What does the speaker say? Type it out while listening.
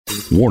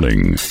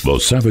Warning, the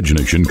Savage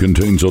Nation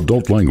contains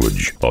adult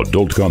language,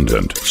 adult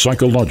content,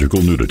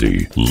 psychological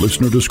nudity.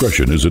 Listener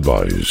discretion is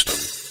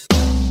advised.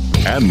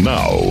 And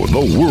now,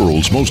 the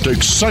world's most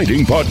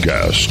exciting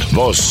podcast,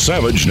 The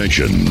Savage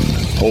Nation,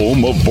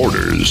 home of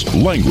borders,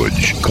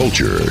 language,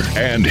 culture.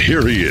 And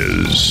here he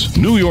is,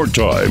 New York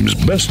Times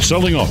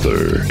best-selling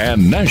author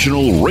and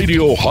National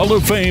Radio Hall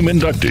of Fame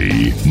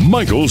inductee,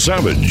 Michael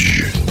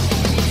Savage.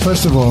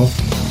 First of all,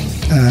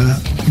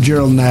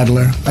 Gerald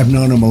Nadler, I've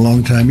known him a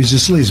long time. He's a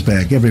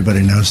sleazebag.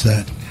 Everybody knows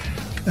that.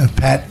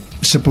 Pat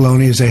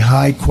Cipollone is a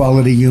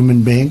high-quality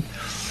human being.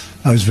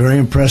 I was very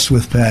impressed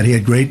with Pat. He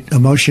had great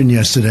emotion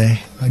yesterday.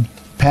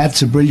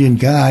 Pat's a brilliant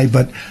guy,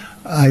 but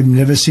I've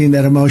never seen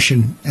that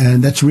emotion.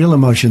 And that's real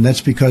emotion. That's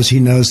because he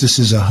knows this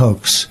is a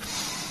hoax.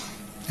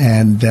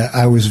 And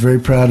I was very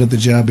proud of the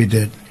job he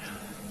did.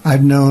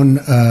 I've known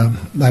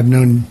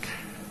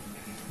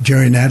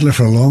Jerry Nadler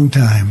for a long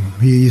time.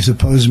 He's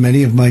opposed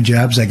many of my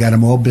jobs. I got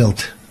them all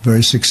built,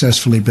 very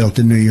successfully built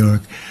in New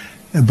York.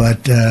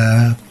 But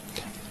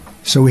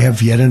so we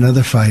have yet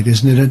another fight.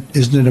 Isn't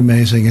it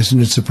amazing? Isn't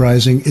it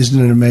surprising?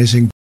 Isn't it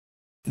amazing?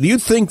 Do you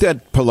think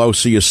that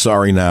Pelosi is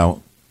sorry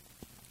now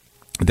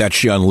that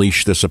she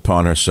unleashed this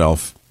upon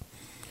herself?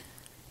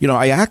 You know,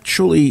 I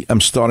actually am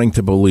starting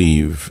to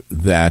believe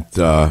that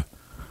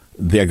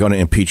they're going to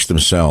impeach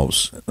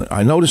themselves.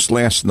 I noticed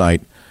last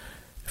night,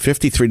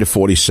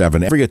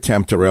 53-47, every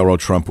attempt to railroad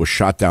Trump was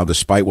shot down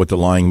despite what the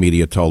lying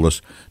media told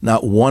us.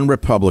 Not one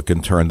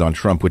Republican turned on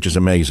Trump, which is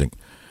amazing.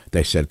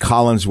 They said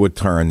Collins would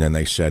turn, and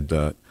they said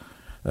the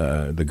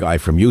guy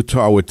from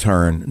Utah would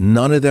turn.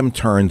 None of them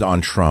turned on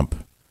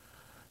Trump.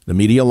 The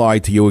media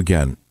lied to you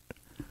again.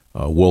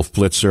 Wolf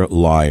Blitzer,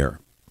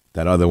 liar.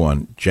 That other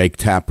one, Jake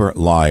Tapper,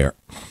 liar.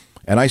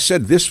 And I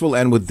said this will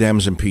end with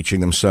Dems impeaching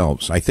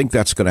themselves. I think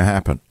that's going to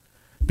happen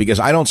because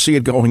I don't see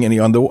it going any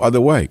other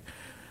way.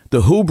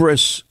 The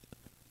hubris,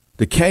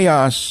 the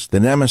chaos, the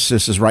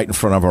nemesis is right in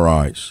front of our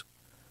eyes.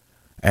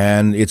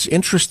 And it's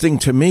interesting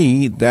to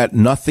me that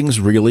nothing's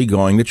really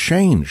going to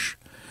change.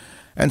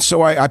 And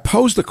so I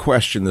posed the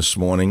question this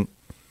morning,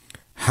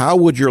 how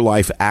would your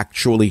life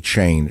actually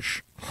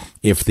change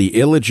if the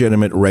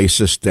illegitimate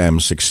racist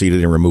Dems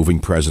succeeded in removing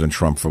President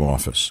Trump from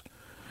office?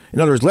 In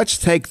other words, let's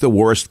take the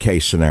worst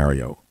case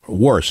scenario,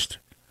 worst,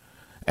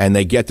 and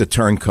they get the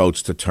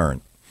turncoats to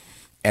turn,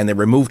 and they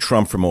remove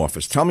Trump from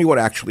office. Tell me what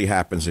actually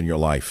happens in your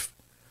life,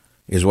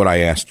 is what I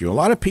asked you. A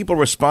lot of people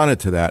responded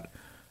to that.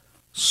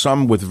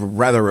 Some with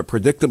rather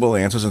predictable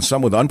answers and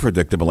some with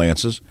unpredictable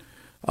answers.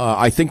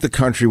 I think the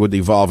country would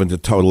evolve into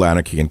total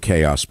anarchy and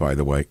chaos, by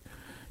the way,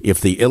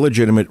 if the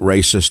illegitimate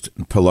racist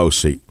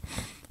Pelosi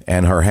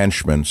and her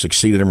henchmen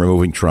succeeded in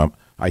removing Trump.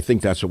 I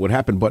think that's what would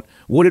happen. But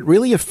would it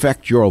really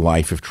affect your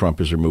life if Trump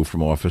is removed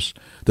from office?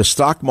 The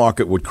stock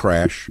market would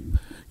crash.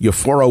 Your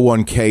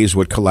 401ks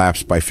would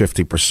collapse by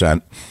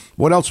 50%.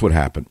 What else would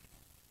happen?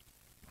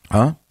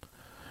 Huh?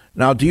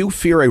 Now, do you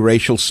fear a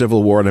racial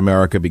civil war in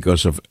America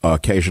because of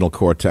occasional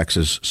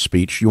Cortex's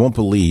speech? You won't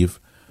believe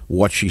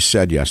what she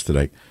said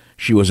yesterday.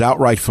 She was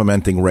outright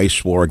fomenting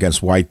race war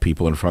against white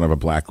people in front of a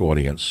black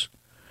audience.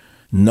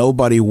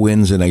 Nobody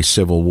wins in a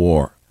civil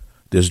war.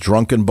 This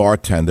drunken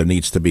bartender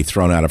needs to be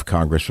thrown out of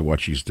Congress for what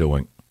she's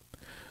doing.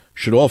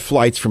 Should all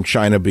flights from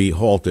China be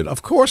halted?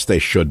 Of course they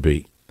should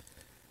be.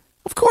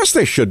 Of course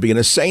they should be. In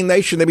a sane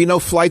nation, there'd be no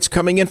flights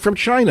coming in from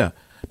China.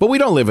 But we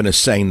don't live in a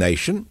sane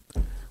nation.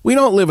 We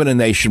don't live in a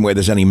nation where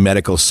there's any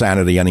medical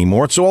sanity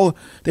anymore. It's all,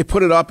 they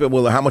put it up at,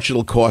 well, how much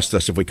it'll cost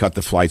us if we cut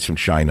the flights from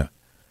China.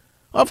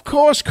 Of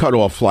course, cut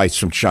off flights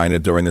from China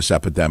during this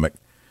epidemic.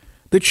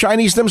 The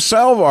Chinese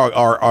themselves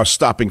are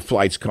stopping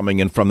flights coming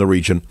in from the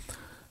region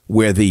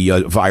where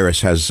the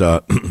virus has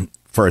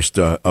first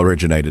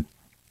originated.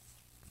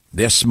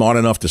 They're smart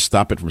enough to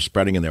stop it from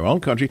spreading in their own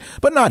country,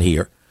 but not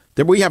here.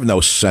 We have no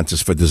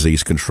Centers for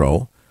Disease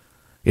Control.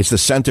 It's the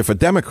Center for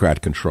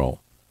Democrat Control.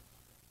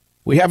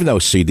 We have no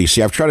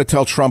CDC. I've tried to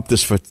tell Trump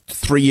this for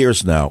 3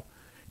 years now.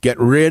 Get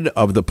rid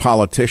of the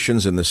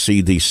politicians in the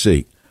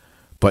CDC.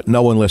 But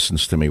no one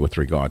listens to me with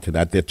regard to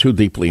that. They're too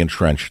deeply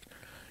entrenched.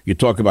 You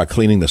talk about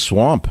cleaning the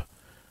swamp.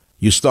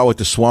 You start with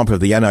the swamp of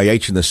the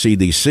NIH and the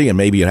CDC, and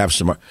maybe you have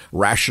some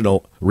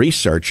rational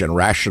research and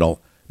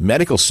rational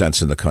medical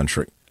sense in the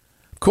country.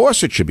 Of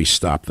course it should be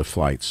stopped, the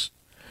flights.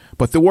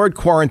 But the word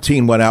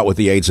quarantine went out with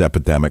the AIDS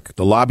epidemic.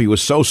 The lobby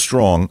was so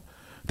strong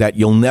that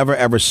you'll never,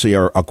 ever see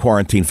a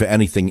quarantine for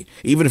anything,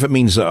 even if it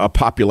means a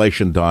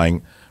population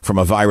dying from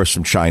a virus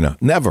from China.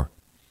 Never.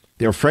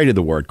 They're afraid of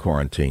the word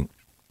quarantine.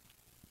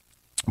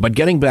 But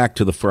getting back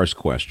to the first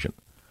question,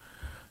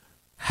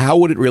 how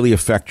would it really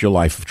affect your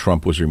life if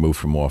Trump was removed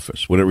from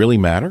office? Would it really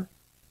matter?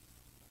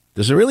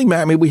 Does it really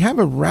matter? I mean, we have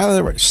a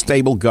rather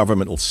stable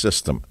governmental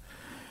system.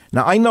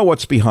 Now, I know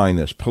what's behind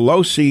this.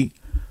 Pelosi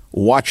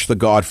watched The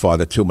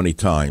Godfather too many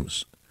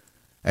times,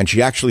 and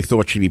she actually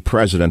thought she'd be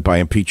president by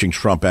impeaching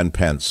Trump and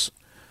Pence.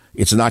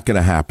 It's not going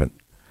to happen.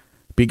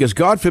 Because,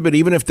 God forbid,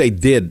 even if they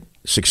did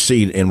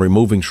succeed in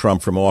removing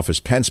Trump from office,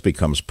 Pence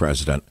becomes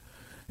president,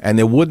 and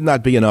there would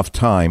not be enough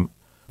time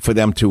for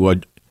them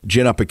to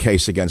gin up a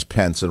case against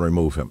Pence and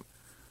remove him.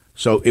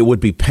 So it would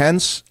be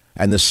Pence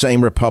and the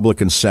same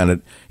Republican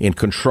Senate in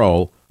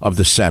control of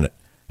the Senate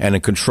and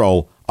in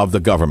control of the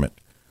government.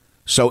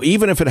 So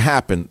even if it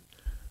happened,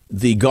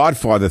 the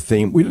Godfather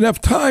theme, we didn't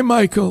have time,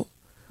 Michael.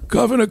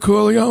 Governor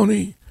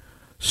Corleone,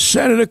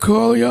 Senator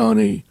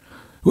Corleone,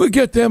 we'll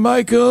get there,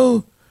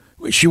 Michael.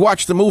 She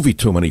watched the movie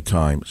too many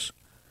times.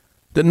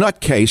 The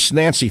nutcase,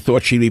 Nancy,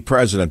 thought she'd be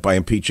president by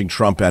impeaching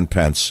Trump and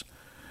Pence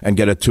and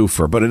get a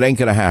twofer, but it ain't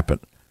going to happen.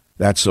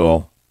 That's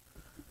all.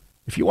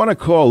 If you want to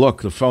call,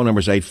 look, the phone number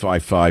is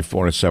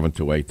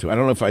 855-407-282. I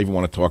don't know if I even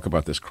want to talk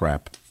about this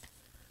crap.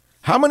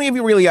 How many of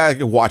you really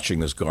are watching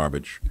this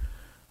garbage?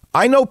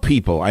 I know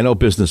people, I know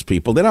business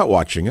people, they're not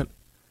watching it.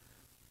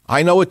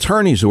 I know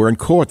attorneys who are in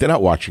court, they're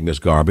not watching this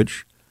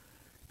garbage.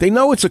 They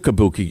know it's a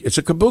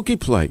kabuki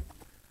play.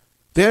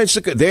 There's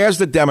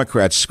the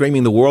Democrats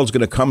screaming the world's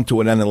going to come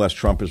to an end unless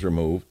Trump is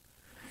removed.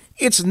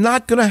 It's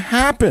not going to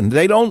happen.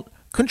 They don't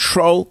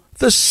control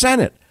the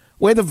Senate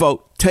where the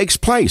vote takes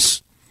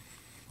place.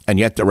 And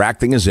yet they're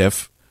acting as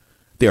if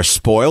they're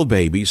spoiled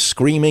babies,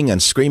 screaming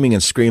and screaming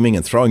and screaming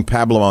and throwing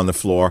pablum on the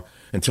floor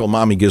until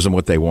mommy gives them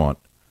what they want.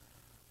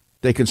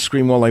 They can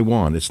scream all they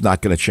want. It's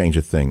not going to change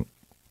a thing.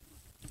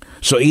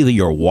 So either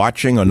you're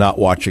watching or not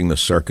watching the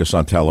circus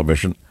on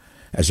television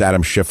as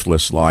Adam Schiff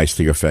lies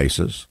to your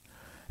faces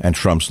and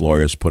Trump's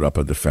lawyers put up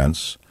a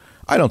defense.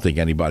 I don't think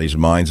anybody's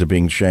minds are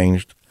being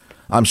changed.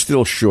 I'm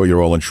still sure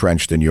you're all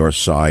entrenched in your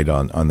side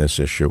on this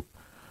issue.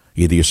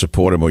 Either you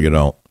support him or you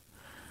don't.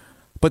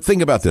 But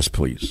think about this,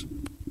 please.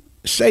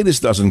 Say this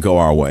doesn't go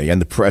our way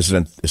and the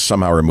president is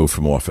somehow removed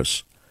from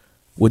office.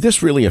 Would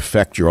this really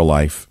affect your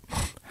life?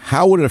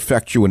 How would it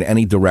affect you in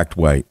any direct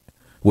way?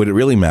 Would it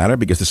really matter?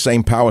 Because the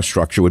same power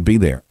structure would be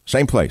there.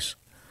 Same place.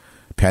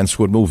 Pence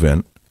would move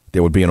in.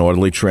 There would be an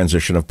orderly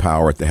transition of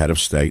power at the head of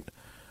state.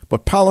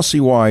 But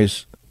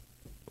policy-wise,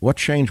 what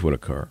change would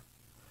occur?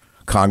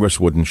 Congress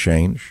wouldn't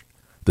change.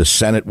 The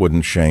Senate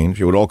wouldn't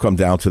change. It would all come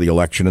down to the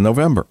election in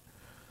November.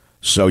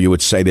 So you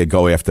would say they'd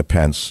go after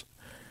Pence.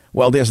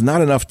 Well, there's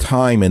not enough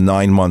time in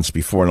 9 months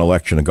before an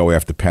election to go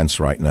after Pence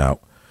right now.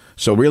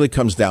 So it really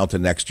comes down to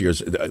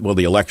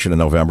the election in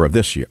November of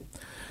this year.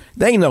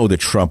 They know that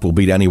Trump will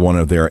beat any one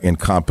of their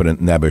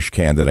incompetent, nebbish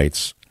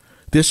candidates.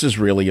 This is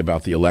really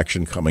about the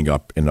election coming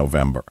up in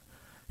November.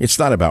 It's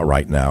not about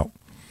right now.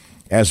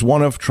 As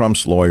one of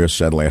Trump's lawyers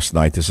said last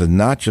night, this is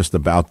not just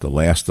about the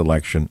last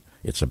election.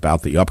 It's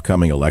about the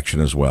upcoming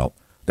election as well.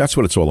 That's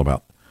what it's all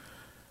about.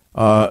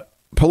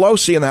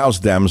 Pelosi and the House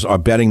Dems are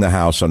betting the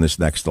House on this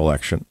next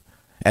election,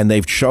 and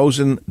they've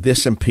chosen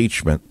this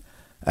impeachment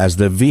as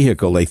the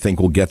vehicle they think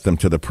will get them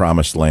to the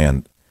promised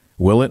land.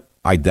 Will it?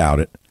 I doubt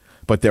it.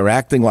 But they're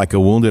acting like a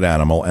wounded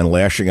animal and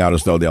lashing out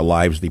as though their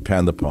lives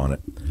depend upon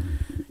it.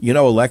 You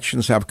know,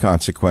 elections have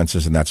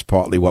consequences, and that's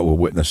partly what we're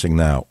witnessing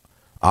now.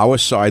 Our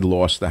side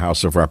lost the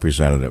House of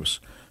Representatives.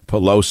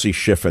 Pelosi,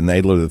 Schiff, and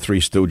Nadler, the three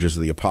stooges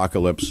of the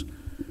apocalypse,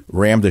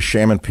 rammed a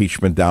sham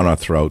impeachment down our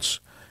throats,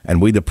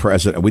 and we,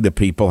 the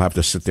people, have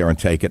to sit there and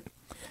take it.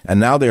 And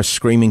now they're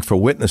screaming for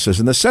witnesses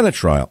in the Senate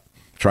trial,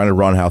 trying to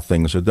run how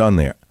things are done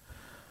there.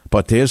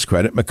 But to his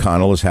credit,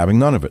 McConnell is having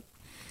none of it.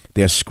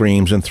 Their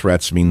screams and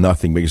threats mean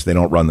nothing because they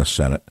don't run the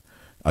Senate.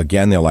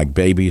 Again, they're like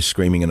babies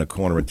screaming in a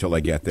corner until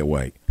they get their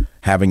way,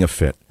 having a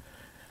fit.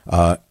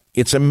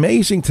 It's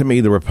amazing to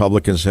me the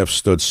Republicans have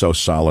stood so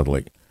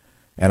solidly.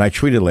 And I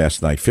tweeted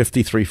last night,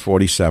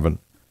 53-47,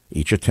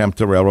 each attempt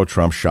to railroad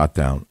Trump shot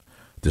down.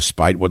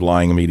 Despite what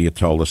lying media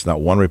told us,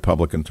 not one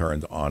Republican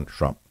turned on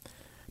Trump.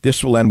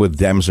 This will end with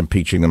Dems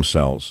impeaching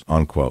themselves,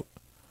 unquote.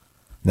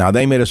 Now,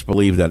 they made us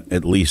believe that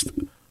at least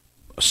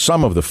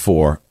some of the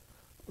four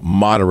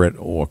moderate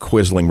or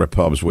quisling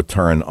Repubs would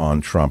turn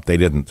on Trump. They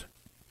didn't.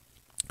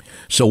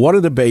 So what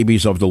are the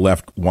babies of the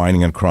left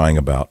whining and crying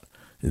about?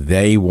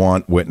 They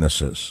want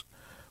witnesses.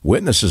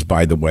 Witnesses,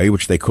 by the way,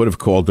 which they could have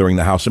called during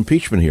the House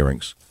impeachment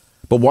hearings.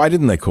 But why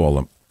didn't they call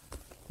them?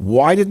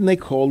 Why didn't they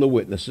call the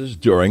witnesses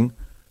during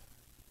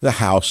the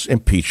House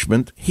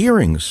impeachment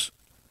hearings?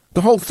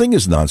 The whole thing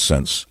is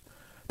nonsense.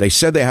 They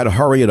said they had to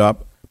hurry it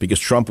up because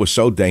Trump was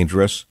so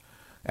dangerous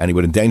and he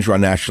would endanger our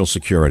national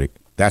security.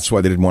 That's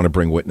why they didn't want to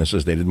bring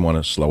witnesses. They didn't want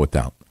to slow it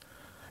down.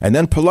 And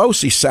then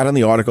Pelosi sat on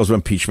the articles of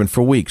impeachment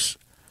for weeks,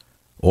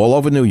 all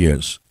over New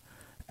Year's,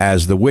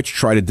 as the witch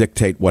tried to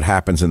dictate what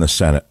happens in the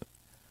Senate.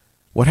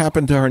 What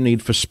happened to her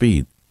need for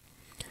speed?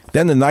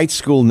 Then the night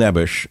school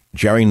nebbish,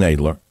 Jerry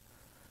Nadler,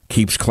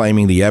 keeps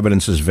claiming the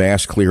evidence is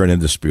vast, clear, and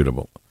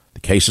indisputable. The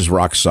case is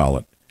rock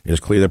solid. It is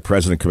clear the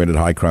president committed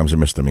high crimes and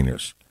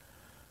misdemeanors.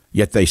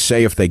 Yet they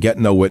say if they get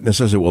no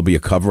witnesses, it will be a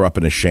cover-up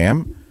and a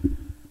sham.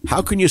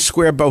 How can you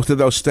square both of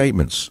those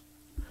statements?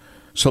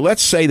 So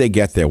let's say they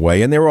get their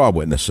way, and there are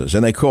witnesses,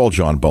 and they call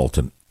John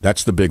Bolton.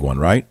 That's the big one,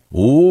 right?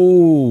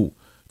 Ooh,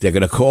 they're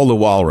going to call the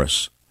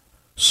walrus.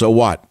 So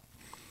what?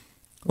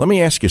 Let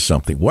me ask you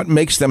something. What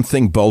makes them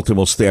think Bolton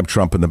will stab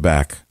Trump in the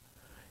back?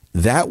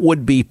 That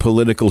would be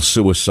political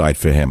suicide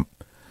for him.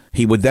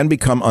 He would then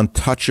become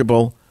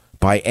untouchable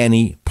by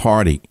any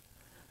party.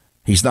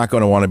 He's not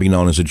going to want to be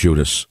known as a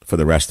Judas for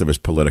the rest of his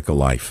political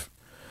life.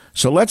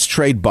 So let's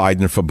trade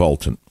Biden for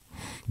Bolton.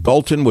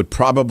 Bolton would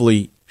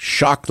probably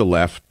shock the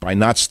left by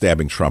not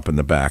stabbing Trump in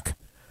the back.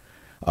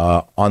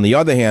 On the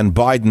other hand,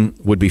 Biden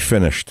would be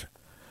finished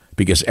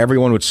because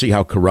everyone would see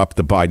how corrupt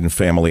the Biden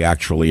family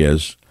actually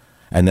is.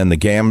 And then the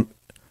gamble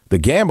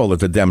that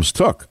the Dems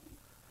took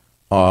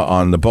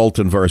on the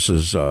Bolton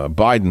versus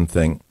Biden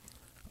thing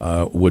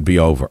would be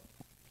over.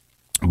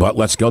 But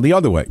let's go the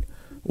other way.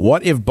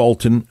 What if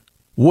Bolton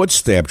would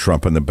stab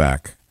Trump in the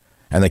back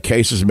and the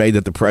case is made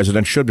that the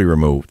president should be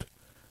removed?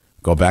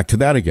 Go back to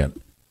that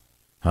again.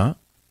 Huh?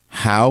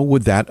 How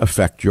would that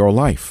affect your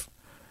life?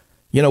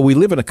 You know, we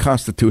live in a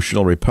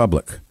constitutional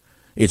republic.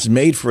 It's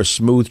made for a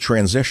smooth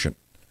transition.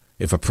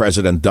 If a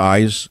president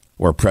dies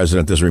or a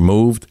president is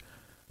removed,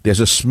 there's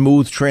a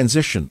smooth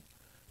transition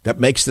that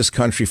makes this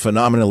country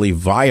phenomenally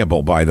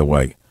viable, by the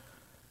way.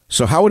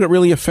 So how would it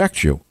really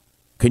affect you?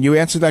 Can you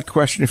answer that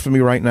question for me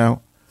right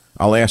now?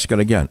 I'll ask it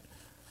again.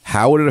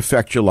 How would it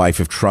affect your life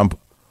if Trump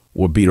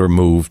would be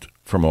removed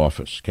from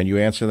office? Can you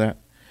answer that?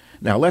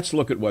 Now, let's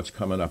look at what's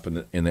coming up in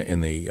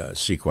the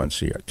sequence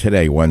here.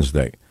 Today,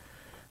 Wednesday,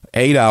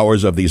 8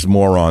 hours of these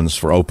morons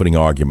for opening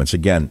arguments.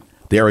 Again,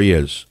 there he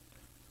is,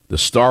 the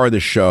star of the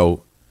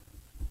show,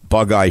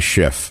 Bug-Eye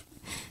Schiff.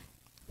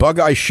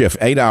 Bug-Eye Schiff,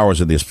 8 hours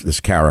of this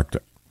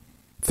character.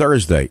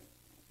 Thursday,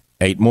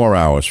 8 more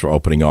hours for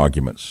opening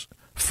arguments.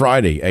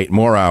 Friday, 8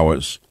 more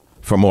hours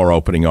for more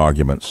opening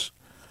arguments.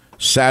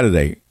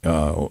 Saturday,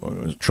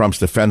 Trump's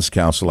defense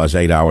counsel has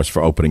 8 hours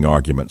for opening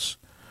arguments.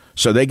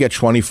 So they get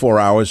 24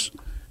 hours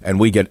and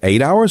we get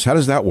 8 hours? How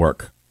does that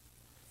work?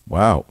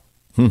 Wow.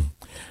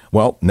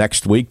 Well,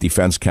 next week,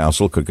 defense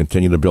counsel could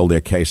continue to build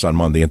their case on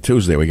Monday and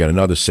Tuesday. We get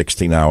another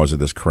 16 hours of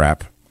this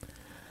crap.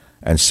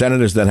 And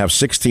senators then have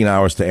 16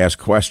 hours to ask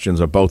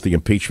questions of both the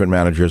impeachment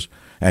managers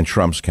and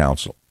Trump's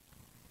counsel.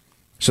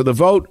 So the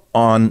vote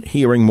on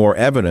hearing more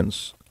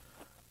evidence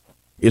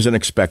isn't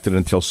expected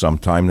until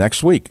sometime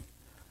next week.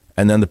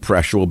 And then the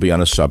pressure will be on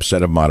a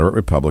subset of moderate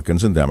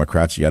Republicans and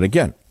Democrats yet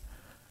again.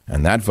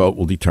 And that vote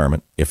will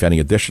determine if any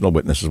additional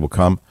witnesses will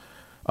come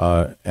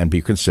and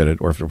be considered,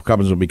 or if the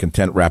Republicans will be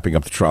content wrapping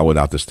up the trial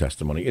without this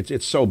testimony.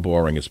 It's so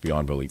boring, it's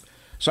beyond belief.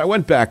 So I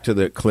went back to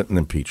the Clinton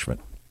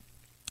impeachment.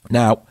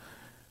 Now,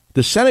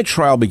 the Senate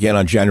trial began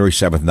on January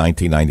 7th,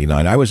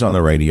 1999. I was on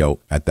the radio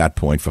at that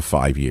point for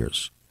 5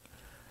 years.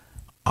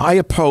 I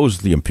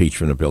opposed the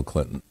impeachment of Bill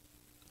Clinton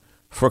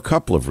for a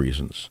couple of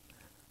reasons.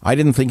 I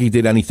didn't think he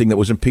did anything that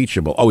was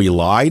impeachable. Oh, he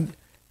lied?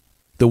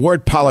 The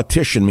word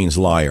politician means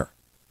liar.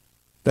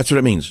 That's what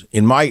it means.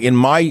 In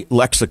my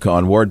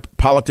lexicon, word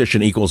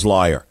politician equals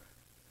liar.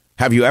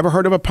 Have you ever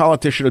heard of a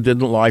politician who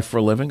didn't lie for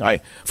a living?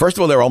 First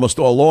of all, they're almost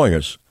all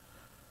lawyers.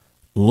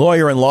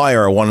 Lawyer and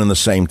liar are one and the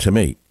same to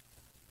me.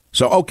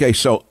 So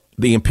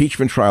the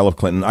impeachment trial of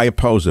Clinton, I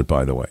oppose it,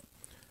 by the way.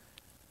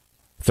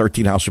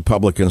 13 House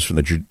Republicans from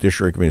the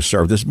Judiciary Committee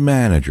served as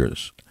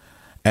managers.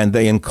 And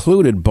they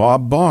included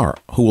Bob Barr,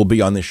 who will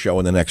be on this show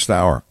in the next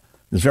hour.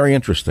 It's very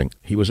interesting.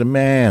 He was a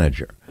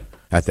manager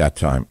at that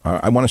time.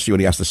 I want to see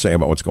what he has to say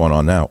about what's going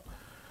on now.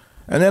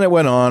 And then it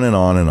went on and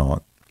on and on.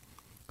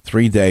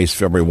 3 days,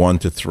 February 1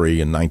 to 3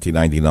 in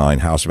 1999,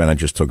 House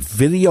managers took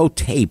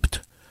videotaped.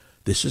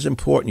 This is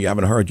important. You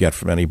haven't heard yet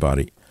from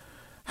anybody.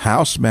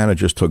 House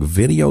managers took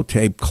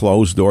videotaped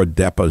closed-door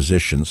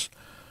depositions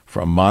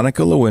from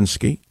Monica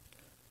Lewinsky,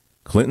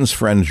 Clinton's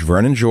friend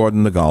Vernon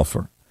Jordan, the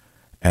golfer,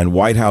 and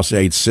White House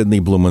aide Sidney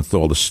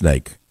Blumenthal, the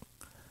snake.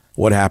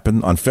 What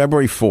happened? On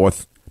February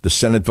 4th, the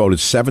Senate voted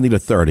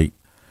 70-30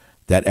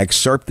 that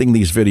excerpting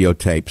these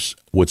videotapes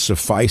would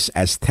suffice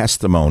as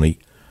testimony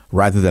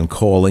rather than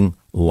calling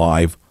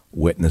live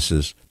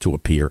witnesses to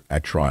appear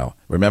at trial.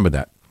 Remember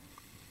that.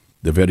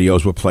 The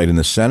videos were played in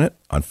the Senate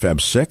on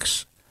Feb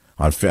 6.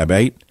 On Feb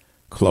 8,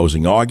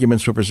 closing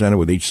arguments were presented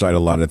with each side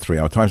allotted a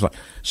 3-hour time slot.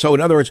 So,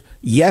 in other words,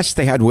 yes,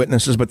 they had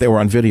witnesses, but they were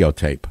on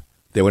videotape.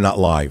 They were not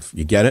live.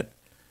 You get it?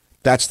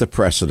 That's the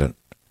precedent.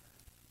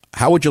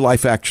 How would your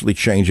life actually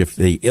change if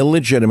the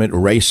illegitimate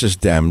racist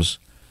Dems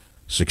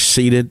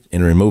succeeded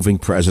in removing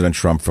President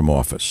Trump from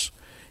office?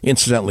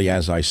 Incidentally,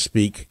 as I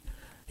speak,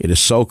 it is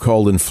so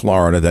cold in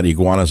Florida that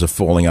iguanas are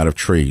falling out of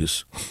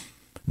trees.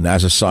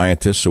 NASA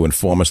scientists who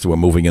inform us that we're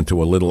moving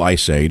into a little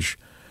ice age,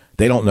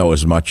 they don't know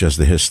as much as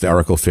the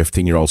hysterical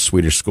 15-year-old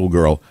Swedish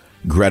schoolgirl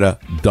Greta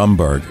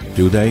Thunberg,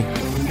 do they?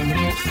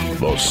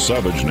 The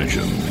Savage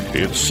Nation.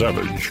 It's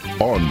Savage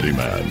on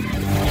Demand.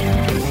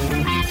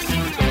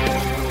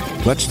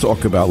 Let's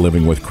talk about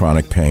living with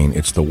chronic pain.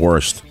 It's the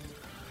worst.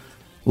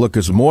 Look,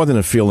 it's more than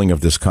a feeling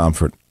of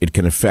discomfort. It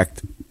can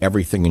affect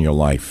everything in your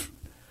life.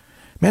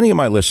 Many of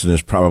my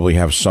listeners probably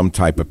have some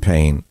type of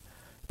pain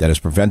that has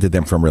prevented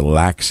them from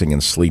relaxing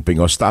and sleeping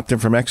or stopped them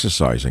from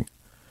exercising.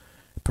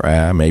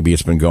 Maybe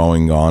it's been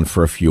going on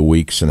for a few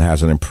weeks and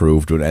hasn't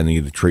improved with any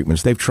of the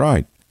treatments they've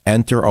tried.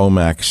 Enter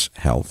Omax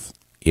Health.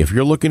 If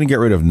you're looking to get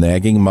rid of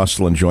nagging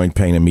muscle and joint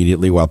pain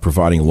immediately while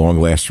providing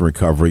long-lasting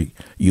recovery,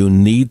 you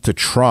need to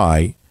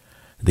try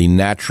the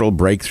natural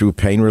breakthrough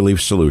pain relief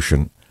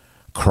solution,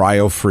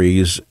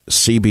 CryoFreeze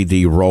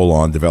CBD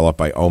Roll-On, developed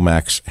by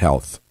Omax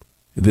Health.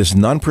 This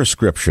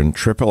non-prescription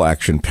triple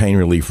action pain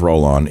relief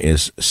roll-on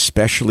is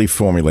specially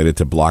formulated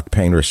to block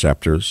pain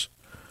receptors,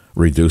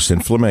 reduce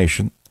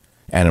inflammation,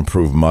 and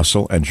improve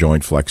muscle and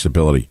joint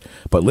flexibility.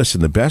 But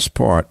listen, the best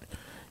part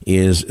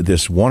is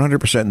this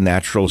 100%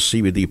 natural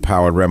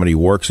CBD-powered remedy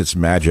works its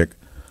magic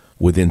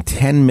within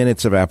 10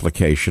 minutes of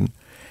application,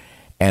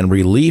 and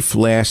relief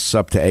lasts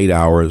up to 8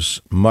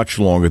 hours, much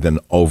longer than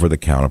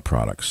over-the-counter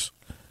products.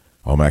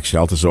 Omax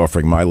Health is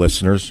offering my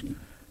listeners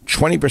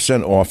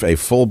 20% off a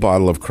full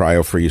bottle of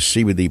cryo-freeze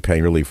CBD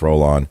pain relief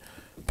roll-on,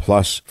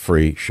 plus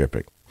free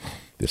shipping.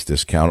 This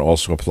discount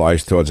also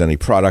applies towards any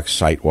products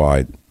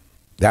site-wide.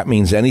 That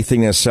means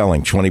anything they're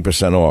selling,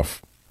 20%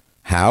 off.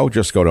 How?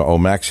 Just go to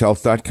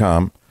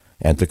omaxhealth.com,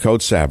 enter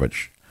code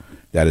SAVAGE.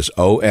 That is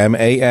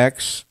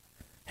OMAX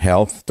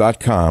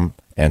health.com,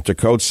 enter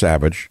code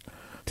SAVAGE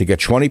to get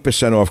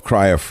 20% off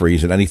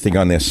cryo-freeze and anything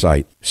on their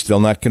site. Still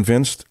not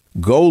convinced?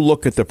 Go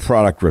look at the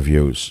product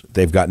reviews.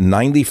 They've got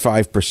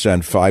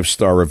 95%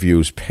 five-star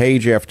reviews,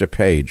 page after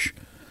page,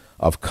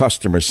 of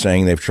customers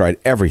saying they've tried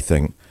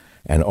everything,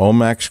 and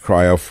Omax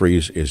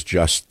cryo-freeze is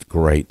just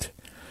great.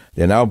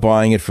 They're now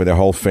buying it for their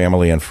whole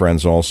family and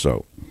friends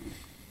also.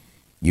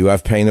 You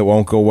have pain that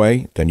won't go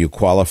away? Then you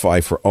qualify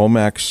for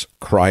Omax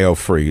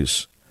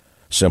cryo-freeze.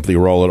 Simply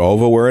roll it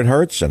over where it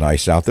hurts and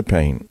ice out the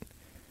pain.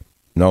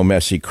 No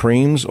messy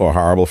creams or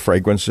horrible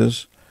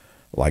fragrances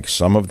like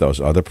some of those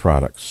other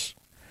products.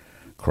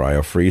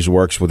 CryoFreeze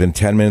works within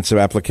 10 minutes of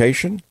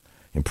application,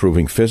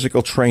 improving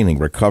physical training,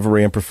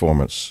 recovery, and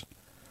performance.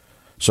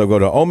 So go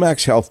to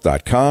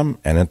omaxhealth.com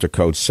and enter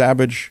code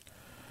SAVAGE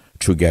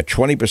to get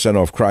 20%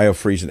 off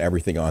CryoFreeze and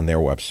everything on their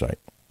website.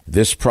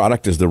 This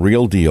product is the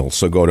real deal,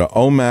 so go to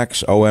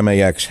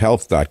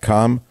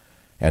omaxhealth.com,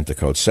 enter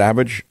code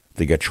SAVAGE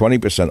to get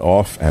 20%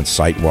 off and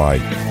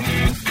site-wide.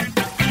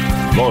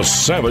 The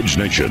Savage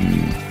Nation.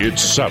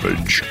 It's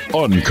savage,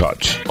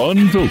 uncut,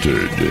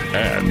 unfiltered,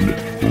 and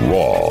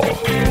raw.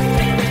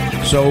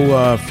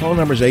 So phone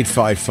number is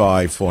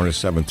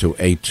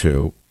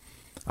 855-407-2882.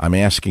 I'm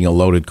asking a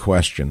loaded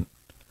question,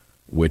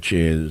 which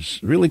is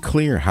really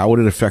clear. How would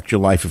it affect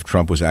your life if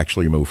Trump was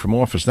actually removed from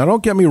office? Now,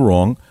 don't get me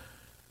wrong.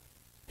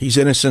 He's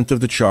innocent of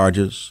the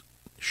charges,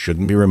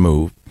 shouldn't be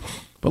removed.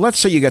 But let's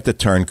say you get the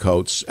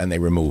turncoats and they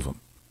remove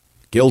him.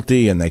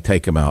 Guilty, and they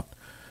take him out.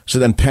 So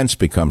then Pence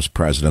becomes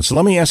president. So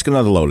let me ask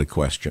another loaded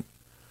question.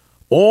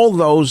 All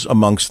those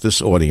amongst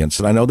this audience,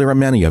 and I know there are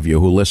many of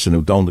you who listen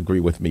who don't agree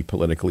with me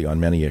politically on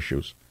many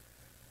issues,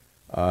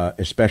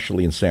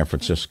 especially in San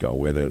Francisco,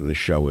 where the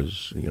show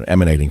is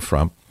emanating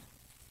from,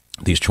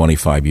 these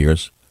 25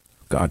 years.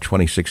 God,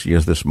 26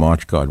 years this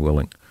March, God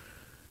willing.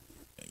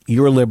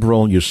 You're a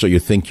liberal, so you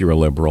think you're a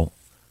liberal.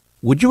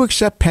 Would you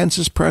accept Pence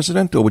as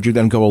president, or would you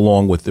then go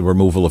along with the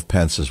removal of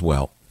Pence as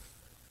well?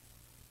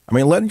 I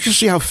mean, let's just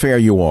see how fair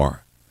you are.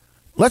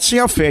 Let's see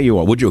how fair you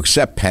are. Would you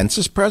accept Pence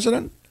as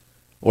president?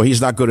 Or he's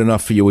not good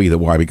enough for you either.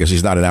 Why? Because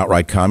he's not an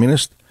outright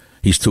communist?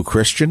 He's too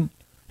Christian?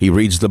 He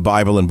reads the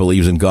Bible and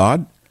believes in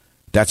God?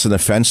 That's an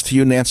offense to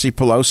you, Nancy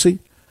Pelosi?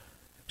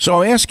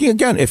 So I'm asking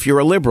again, if you're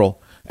a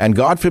liberal, and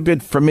God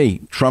forbid for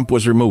me, Trump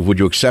was removed, would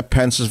you accept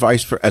Pence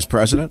as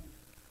president?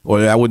 Or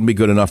that wouldn't be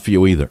good enough for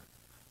you either?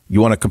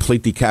 You want a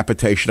complete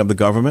decapitation of the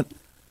government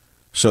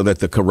so that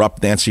the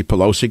corrupt Nancy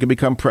Pelosi can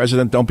become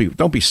president?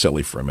 Don't be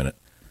silly for a minute.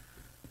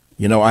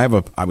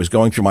 I was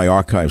going through my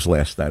archives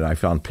last night. I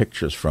found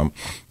pictures from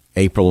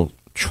April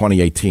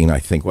 2018, I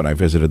think, when I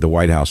visited the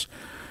White House.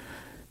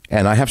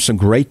 And I have some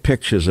great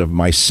pictures of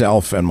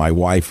myself and my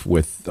wife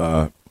with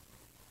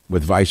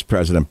Vice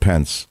President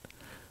Pence.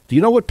 Do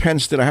you know what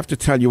Pence did? I have to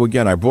tell you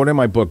again. I brought in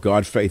my book,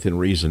 God, Faith, and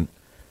Reason.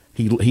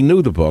 He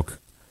knew the book,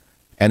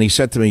 and he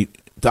said to me,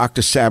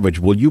 Dr. Savage,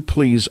 will you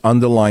please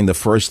underline the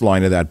first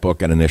line of that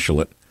book and initial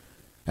it?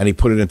 And he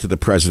put it into the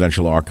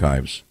presidential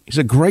archives. He's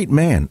a great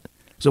man.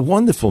 He's a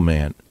wonderful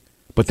man.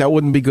 But that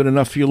wouldn't be good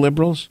enough for you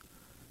liberals?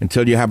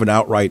 Until you have an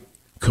outright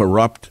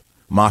corrupt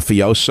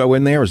mafioso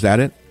in there? Is that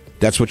it?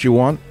 That's what you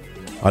want?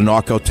 A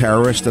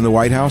narco-terrorist in the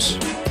White House?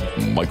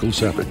 Michael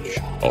Savage,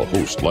 a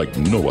host like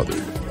no other.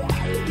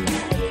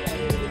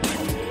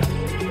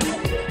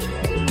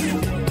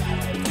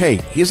 Hey,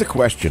 here's a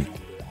question.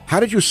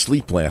 How did you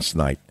sleep last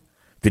night?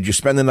 Did you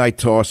spend the night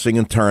tossing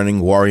and turning,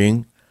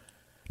 worrying?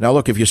 Now,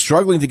 look, if you're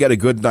struggling to get a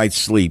good night's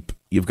sleep,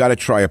 you've got to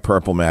try a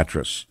Purple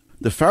mattress.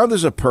 The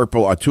founders of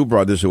Purple are two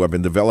brothers who have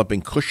been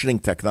developing cushioning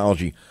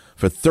technology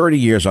for 30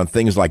 years on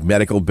things like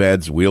medical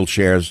beds,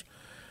 wheelchairs.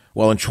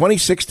 Well, in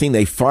 2016,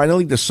 they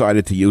finally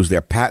decided to use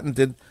their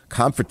patented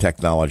comfort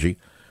technology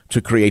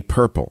to create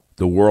Purple,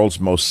 the world's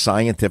most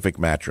scientific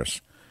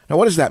mattress. Now,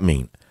 what does that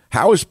mean?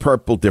 How is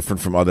Purple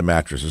different from other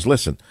mattresses?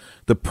 Listen,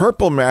 the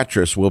Purple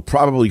mattress will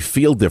probably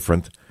feel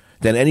different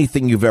than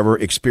anything you've ever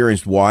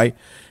experienced. Why?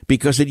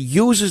 Because it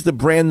uses the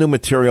brand new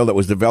material that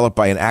was developed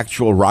by an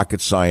actual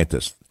rocket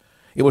scientist.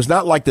 It was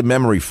not like the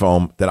memory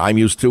foam that I'm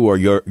used to or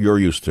you're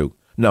used to.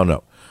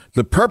 No.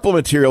 The Purple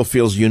material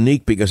feels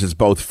unique because it's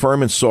both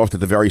firm and soft at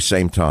the very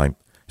same time.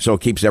 So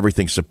it keeps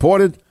everything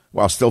supported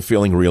while still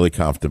feeling really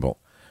comfortable.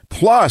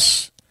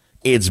 Plus,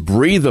 it's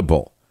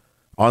breathable.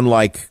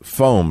 Unlike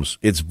foams,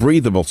 it's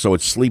breathable, so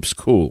it sleeps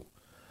cool.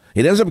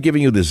 It ends up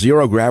giving you the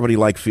zero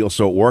gravity-like feel,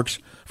 so it works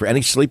for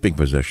any sleeping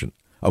position.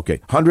 Okay,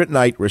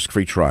 100-night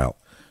risk-free trial.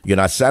 You're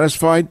not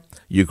satisfied?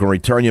 You can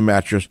return your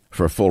mattress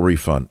for a full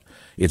refund.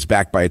 It's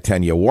backed by a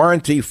 10-year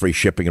warranty, free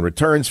shipping and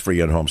returns,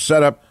 free at-home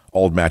setup,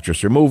 old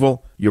mattress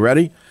removal. You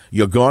ready?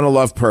 You're going to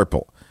love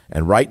purple.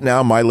 And right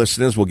now, my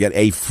listeners will get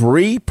a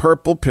free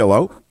purple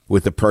pillow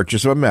with the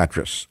purchase of a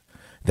mattress.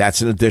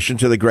 That's in addition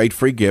to the great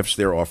free gifts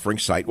they're offering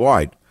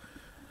site-wide.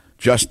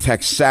 Just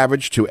text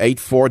SAVAGE to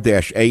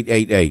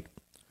 84-888.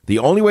 The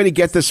only way to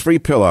get this free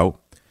pillow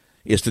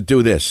is to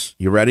do this.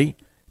 You ready?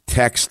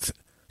 Text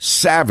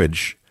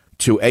SAVAGE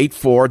to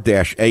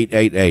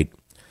 84-888.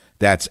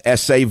 That's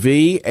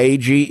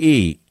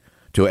SAVAGE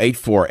to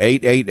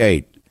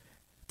 84888.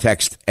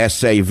 Text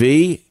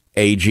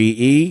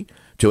SAVAGE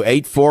to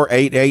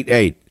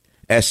 84888.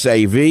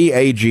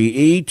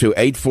 SAVAGE to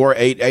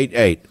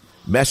 84888.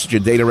 Message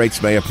and data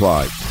rates may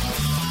apply.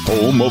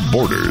 Home of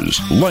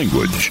borders,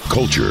 language,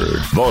 culture,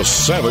 the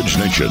Savage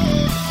Nation.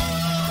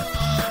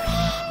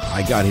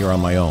 I got here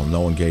on my own.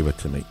 No one gave it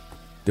to me.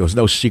 There was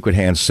no secret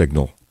hand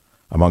signal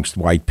amongst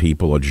white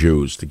people or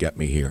Jews to get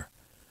me here.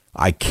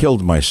 I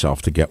killed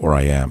myself to get where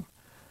I am.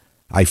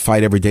 I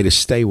fight every day to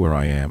stay where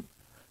I am.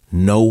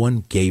 No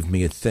one gave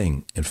me a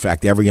thing. In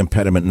fact, every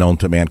impediment known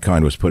to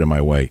mankind was put in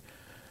my way,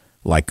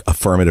 like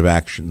affirmative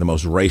action, the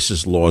most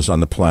racist laws on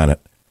the planet,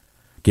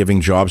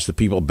 giving jobs to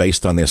people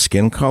based on their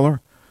skin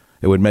color.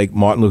 It would make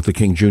Martin Luther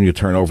King Jr.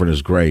 turn over in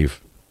his grave.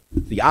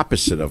 The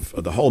opposite of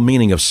the whole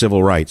meaning of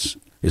civil rights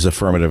is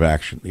affirmative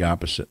action, the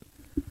opposite.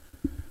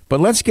 But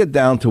let's get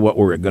down to what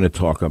we're going to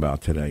talk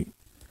about today,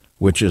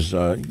 which is,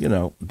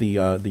 the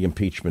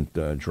impeachment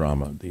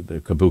drama,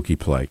 the kabuki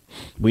play.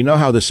 We know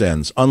how this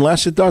ends,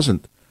 unless it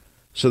doesn't.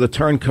 So the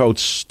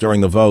turncoats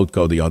during the vote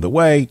go the other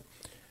way,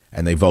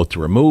 and they vote to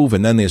remove,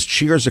 and then there's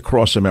cheers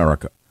across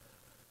America.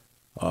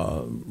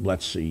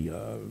 Let's see.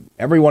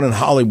 Everyone in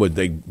Hollywood,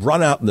 they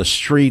run out in the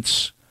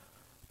streets.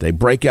 They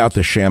break out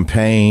the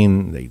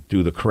champagne. They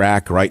do the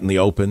crack right in the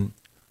open.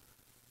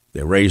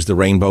 They raise the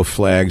rainbow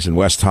flags in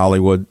West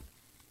Hollywood.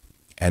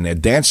 And they're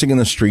dancing in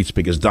the streets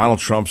because Donald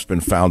Trump's been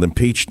found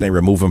impeached, and they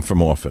remove him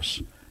from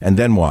office. And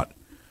then what?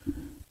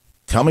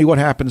 Tell me what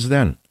happens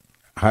then.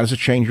 How does it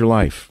change your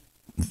life?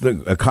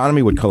 The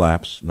economy would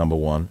collapse, number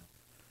one.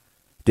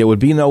 There would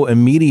be no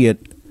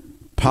immediate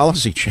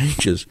policy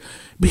changes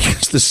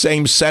because the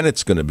same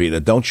Senate's going to be there.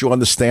 Don't you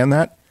understand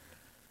that?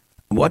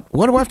 What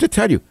do I have to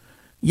tell you?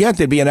 Yeah,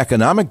 there'd be an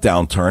economic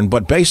downturn,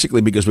 but basically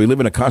because we live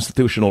in a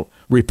constitutional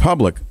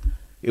republic,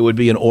 it would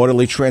be an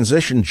orderly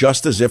transition,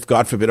 just as if,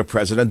 God forbid, a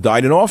president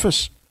died in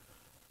office.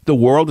 The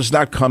world has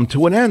not come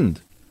to an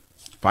end.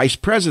 Vice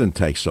president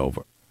takes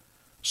over.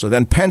 So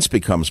then Pence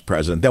becomes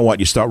president. Then what,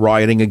 you start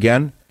rioting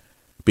again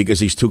because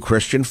he's too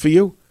Christian for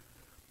you?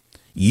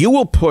 You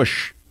will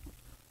push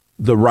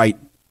the right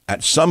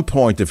at some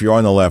point, if you're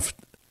on the left,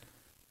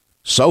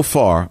 so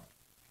far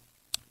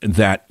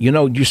that,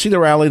 you see the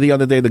rally the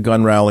other day, the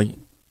gun rally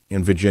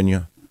in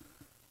Virginia?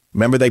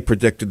 Remember they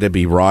predicted there'd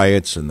be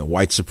riots and the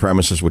white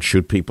supremacists would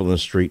shoot people in the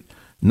street?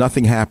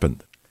 Nothing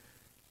happened.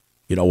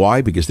 You know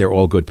why? Because they're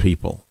all good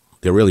people.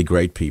 They're really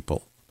great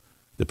people.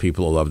 The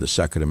people who love the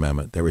Second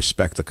Amendment. They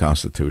respect the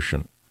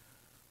Constitution.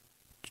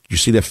 Did you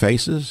see their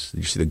faces? Did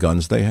you see the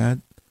guns they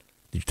had?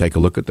 Did you take a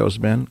look at those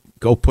men?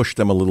 Go push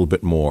them a little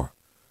bit more.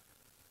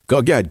 Go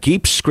ahead.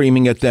 Keep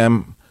screaming at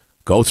them.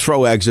 Go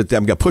throw eggs at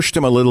them. Go push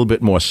them a little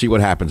bit more. See what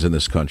happens in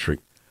this country.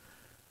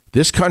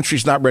 This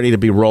country's not ready to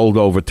be rolled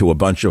over to a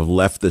bunch of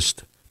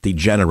leftist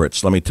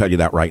degenerates. Let me tell you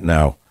that right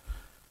now.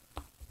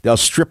 They'll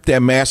strip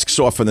their masks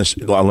off in this.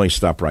 Let me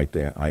stop right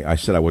there. I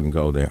said I wouldn't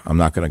go there. I'm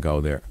not going to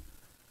go there.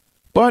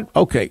 But,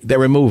 okay, they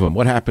remove them.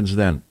 What happens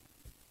then?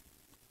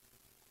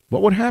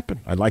 What would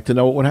happen? I'd like to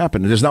know what would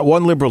happen. There's not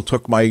one liberal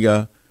took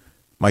my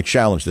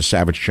challenge, the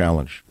Savage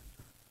Challenge.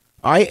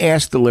 I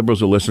asked the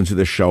liberals who listen to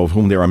this show, of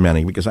whom there are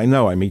many, because I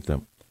know I meet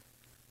them.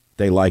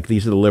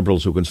 These are the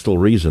liberals who can still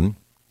reason,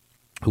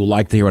 who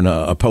like to hear an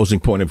opposing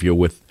point of view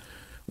with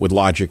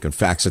logic and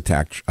facts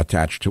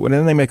attached to it, and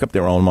then they make up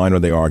their own mind or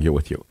they argue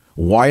with you.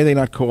 Why are they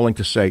not calling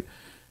to say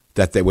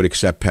that they would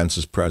accept Pence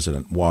as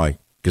president? Why?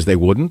 Because they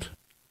wouldn't?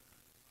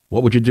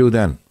 What would you do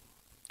then?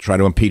 Try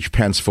to impeach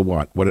Pence for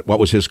what? What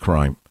was his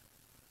crime?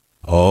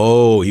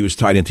 Oh, he was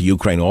tied into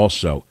Ukraine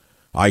also.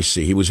 I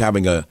see. He was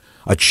having a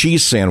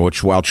cheese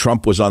sandwich while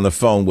Trump was on the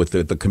phone with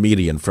the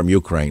comedian from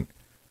Ukraine.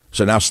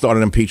 So now start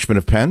an impeachment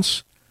of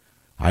Pence?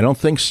 I don't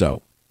think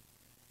so.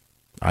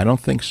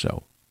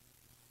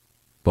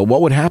 But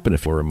what would happen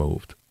if we're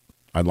removed?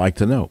 I'd like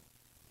to know.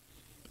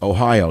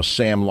 Ohio,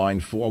 Sam, line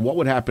 4. What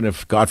would happen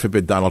if, God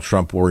forbid, Donald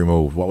Trump were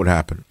removed? What would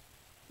happen?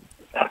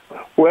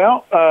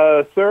 Well,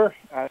 sir,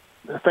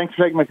 thanks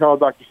for taking my call,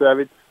 Dr.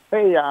 Savage.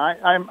 Hey,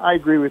 I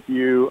agree with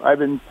you. I've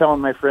been telling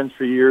my friends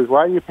for years,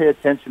 why do you pay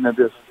attention to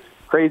this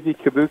crazy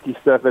kabuki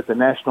stuff at the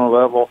national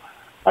level?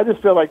 I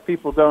just feel like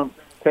people don't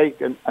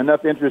take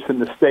enough interest in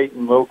the state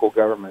and local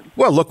government.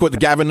 Well, look what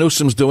Gavin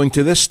Newsom's doing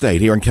to this state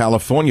here in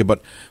California,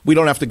 but we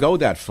don't have to go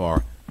that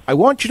far. I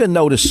want you to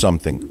notice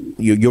something.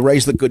 You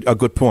raised a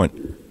good point.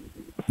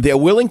 They're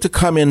willing to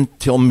come in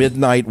till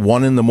midnight,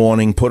 1 in the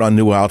morning, put on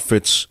new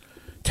outfits,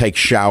 take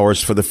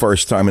showers for the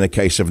first time in the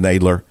case of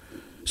Nadler.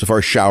 It's the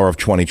first shower of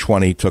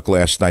 2020. Took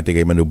last night. They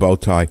gave him a new bow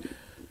tie.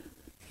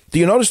 Do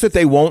you notice that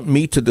they won't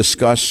meet to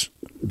discuss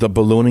the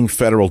ballooning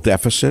federal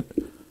deficit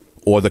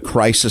or the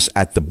crisis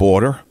at the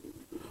border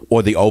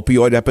or the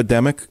opioid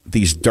epidemic?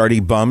 These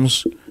dirty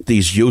bums,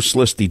 these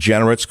useless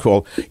degenerates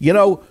called,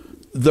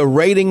 the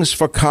ratings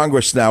for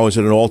Congress now is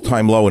at an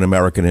all-time low in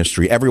American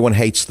history. Everyone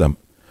hates them.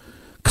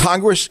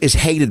 Congress is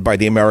hated by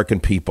the American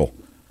people.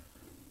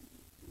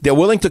 They're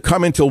willing to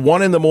come until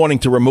 1 in the morning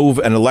to remove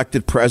an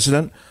elected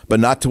president, but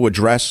not to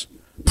address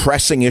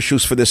pressing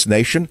issues for this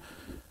nation.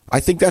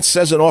 I think that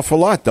says an awful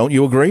lot. Don't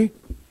you agree?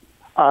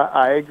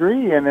 I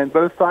agree, and then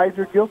both sides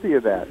are guilty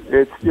of that.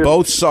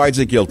 Both sides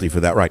are guilty for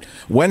that, right?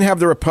 When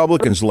have the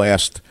Republicans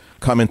last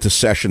come into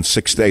session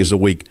 6 days a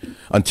week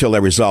until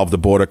they resolve the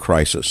border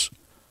crisis?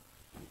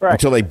 Right.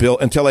 Until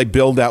they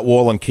build that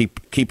wall and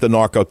keep the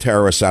narco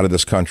terrorists out of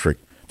this country.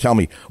 Tell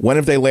me, when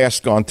have they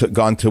last gone to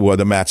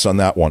the mats on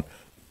that one?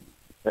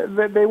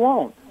 They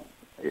won't.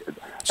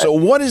 So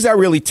what does that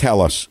really tell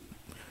us?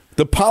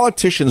 The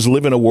politicians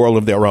live in a world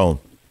of their own.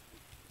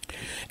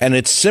 And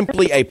it's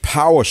simply a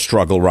power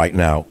struggle right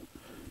now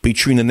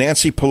between the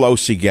Nancy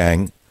Pelosi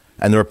gang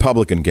and the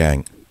Republican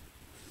gang.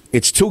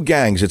 It's two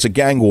gangs. It's a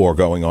gang war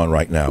going on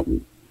right now.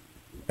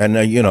 And,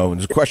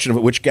 it's a question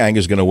of which gang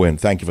is going to win.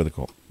 Thank you for the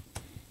call.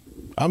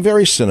 I'm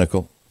very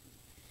cynical.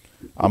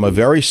 I'm a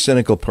very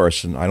cynical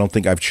person. I don't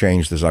think I've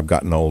changed as I've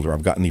gotten older.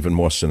 I've gotten even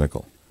more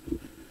cynical.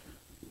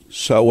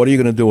 So what are you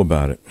going to do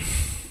about it?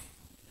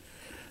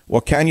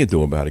 What can you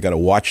do about it? You got to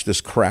watch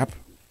this crap.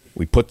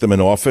 We put them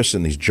in office,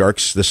 and these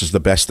jerks, this is the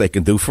best they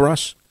can do for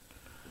us?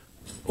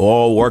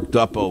 All worked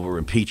up over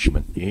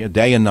impeachment. Yeah,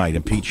 day and night,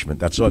 impeachment.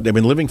 That's all. They've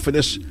been living for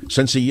this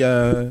since he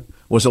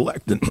was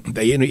elected.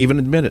 They even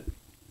admit it.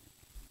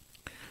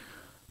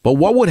 But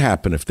what would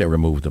happen if they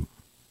removed him?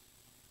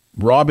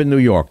 Rob in New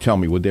York, tell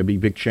me, would there be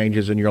big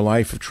changes in your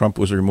life if Trump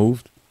was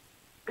removed?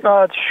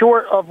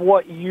 Short of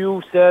what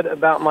you said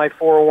about my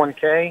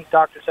 401k,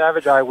 Dr.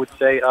 Savage, I would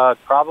say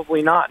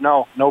probably not.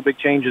 No big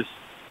changes.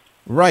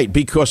 Right,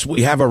 because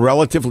we have a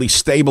relatively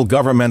stable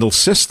governmental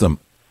system.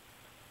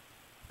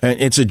 And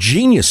it's a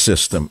genius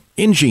system,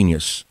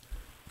 ingenious,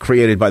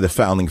 created by the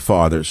founding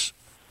fathers.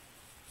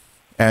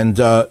 And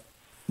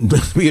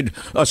we had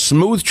a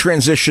smooth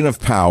transition of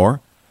power.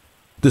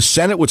 The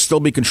Senate would still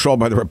be controlled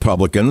by the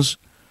Republicans.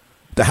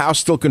 The House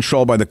still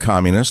controlled by the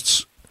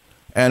communists.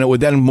 And it would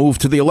then move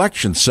to the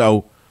election.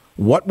 So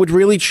what would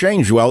really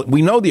change? Well,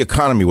 we know the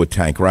economy would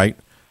tank, right?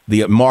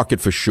 The market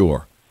for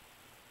sure.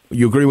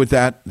 You agree with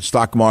that? The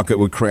stock market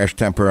would crash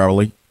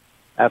temporarily?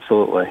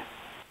 Absolutely.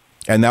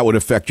 And that would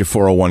affect your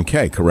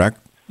 401k, correct?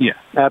 Yeah,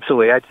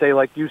 absolutely. I'd say,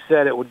 like you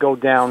said, it would go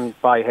down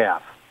by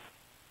half.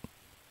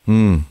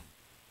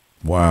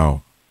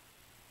 Wow.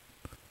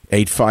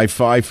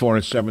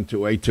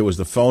 855-407-2882 is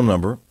the phone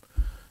number.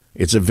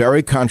 It's a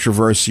very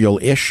controversial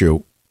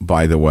issue,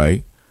 by the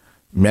way.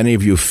 Many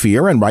of you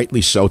fear, and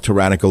rightly so,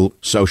 tyrannical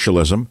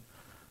socialism,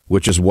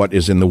 which is what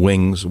is in the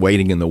wings,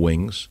 waiting in the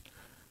wings.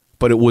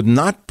 But it would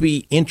not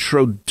be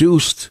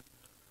introduced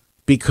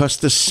because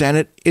the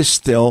Senate is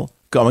still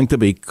going to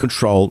be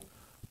controlled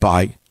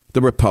by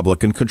the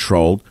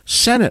Republican-controlled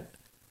Senate.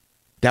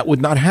 That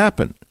would not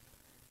happen.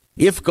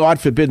 If, God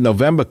forbid,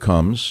 November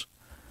comes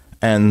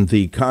and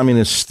the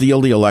communists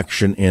steal the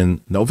election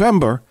in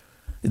November,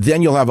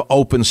 then you'll have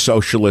open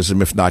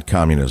socialism, if not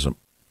communism.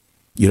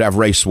 You'd have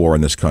race war in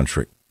this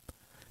country.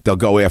 They'll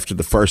go after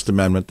the First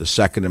Amendment, the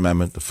Second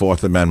Amendment, the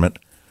Fourth Amendment,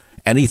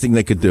 anything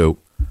they could do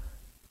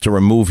to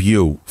remove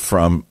you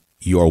from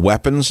your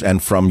weapons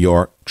and from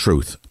your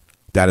truth.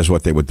 That is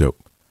what they would do.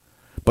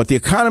 But the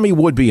economy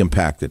would be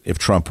impacted if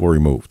Trump were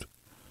removed.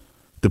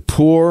 The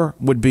poor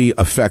would be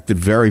affected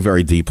very,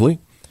 very deeply.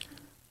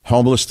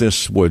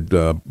 Homelessness would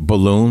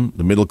balloon.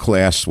 The middle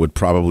class would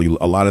probably,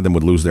 a lot of them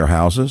would lose their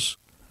houses.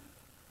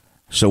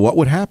 So what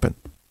would happen?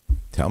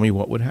 Tell me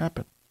what would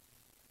happen.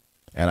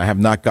 And I have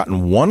not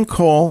gotten one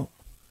call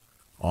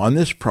on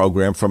this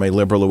program from a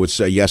liberal who would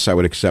say, yes, I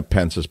would accept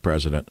Pence as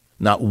president.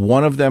 Not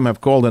one of them have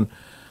called. And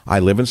I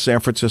live in San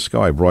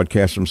Francisco. I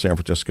broadcast from San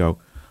Francisco.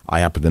 I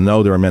happen to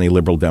know there are many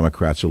liberal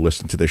Democrats who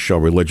listen to this show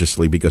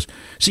religiously because,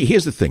 see,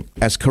 here's the thing.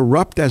 As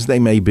corrupt as they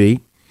may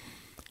be,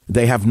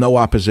 they have no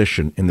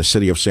opposition in the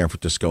city of San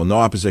Francisco, no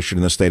opposition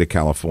in the state of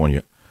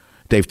California.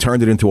 They've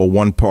turned it into a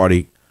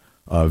one-party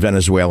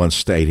Venezuelan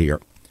state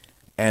here.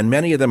 And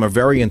many of them are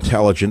very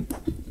intelligent,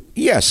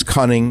 yes,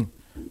 cunning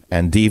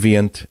and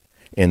deviant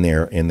in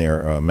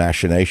their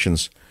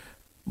machinations,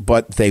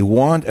 but they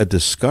want a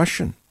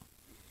discussion.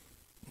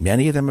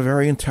 Many of them are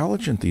very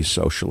intelligent, these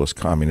socialists,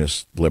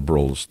 communists,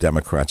 liberals,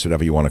 Democrats,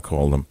 whatever you want to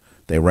call them.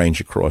 They range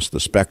across the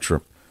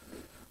spectrum.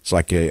 It's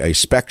like a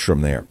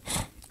spectrum there,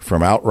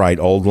 from outright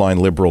old-line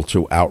liberal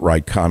to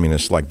outright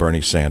communist like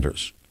Bernie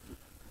Sanders.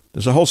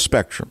 There's a whole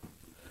spectrum.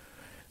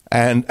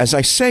 And as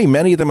I say,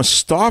 many of them are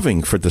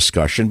starving for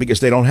discussion because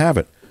they don't have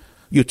it.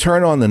 You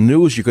turn on the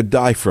news, you could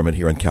die from it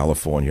here in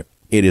California.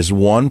 It is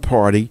one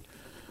party,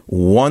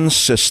 one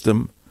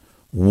system,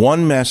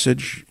 one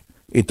message.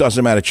 It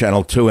doesn't matter,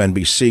 Channel 2,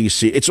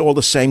 NBC, it's all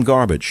the same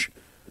garbage.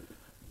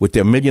 With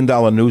their $1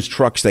 million news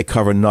trucks, they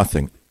cover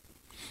nothing.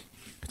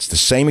 It's the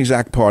same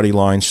exact party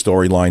line,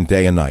 storyline,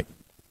 day and night.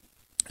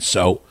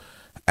 So,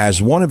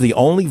 as one of the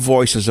only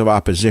voices of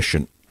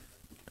opposition,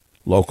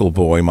 local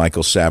boy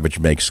Michael Savage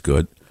makes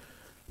good.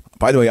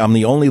 By the way, I'm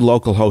the only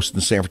local host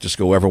in San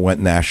Francisco who ever went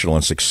national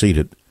and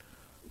succeeded.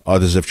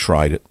 Others have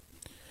tried it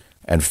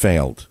and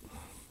failed.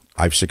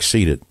 I've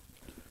succeeded.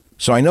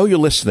 So I know you're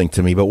listening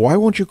to me, but why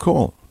won't you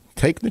call?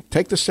 Take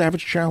the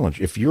Savage challenge.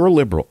 If you're a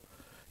liberal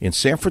in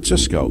San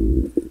Francisco,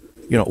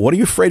 what are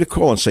you afraid to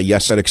call and say,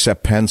 yes, I'd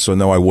accept Pence, or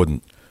no, I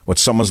wouldn't? What,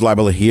 someone's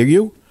liable to hear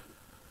you?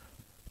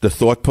 The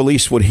thought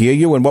police would hear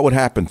you, and what would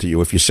happen to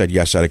you if you said,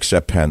 yes, I'd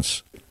accept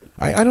Pence?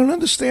 I don't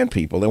understand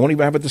people. They won't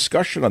even have a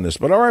discussion on this.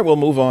 But all right, we'll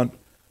move on.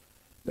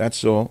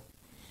 That's all.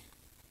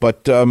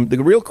 But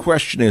the real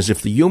question is,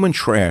 if the human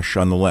trash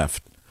on the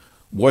left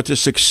were to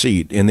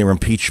succeed in their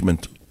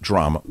impeachment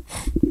drama,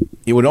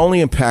 it would only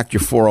impact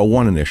your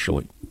 401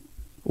 initially.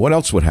 What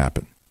else would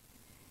happen?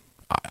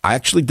 I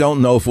actually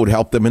don't know if it would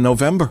help them in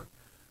November.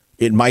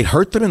 It might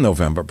hurt them in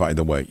November, by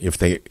the way. If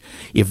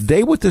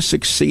they were to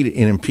succeed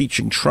in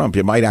impeaching Trump,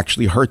 it might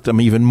actually hurt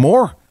them even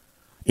more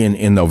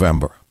in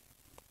November,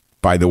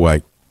 by the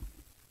way.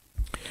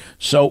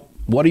 So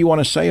what do you want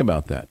to say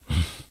about that?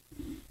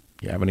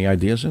 You have any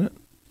ideas in it?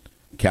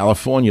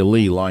 California,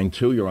 Lee, line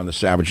 2, you're on the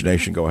Savage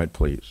Nation. Go ahead,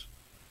 please.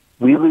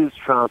 We lose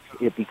Trump,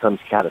 it becomes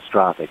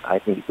catastrophic. I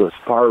think it goes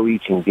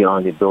far-reaching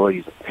beyond the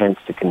abilities of Pence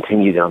to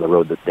continue down the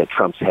road that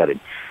Trump's headed.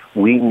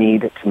 We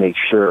need to make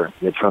sure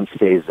that Trump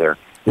stays there.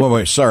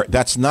 Wait, sir,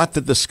 that's not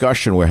the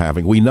discussion we're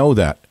having. We know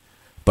that.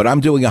 But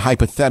I'm doing a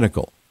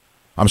hypothetical.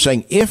 I'm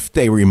saying if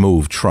they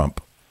remove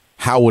Trump,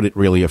 how would it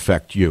really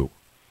affect you?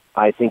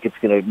 I think it's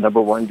going to,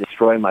 number one,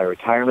 destroy my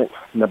retirement.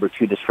 Number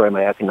two, destroy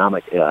my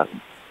economic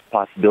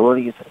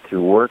possibilities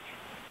through work,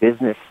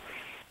 business.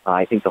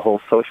 I think the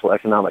whole social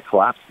economic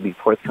collapse will be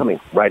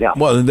forthcoming right out.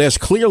 Well, there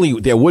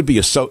would be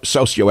a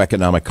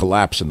socioeconomic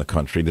collapse in the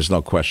country. There's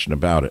no question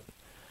about it.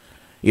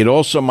 It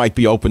also might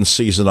be open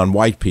season on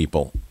white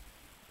people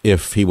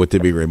if he were to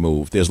be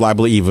removed. There's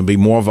liable to even be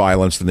more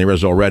violence than there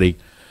is already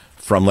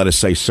from, let us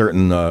say,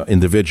 certain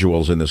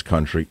individuals in this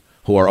country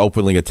who are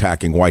openly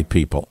attacking white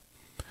people.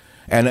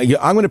 And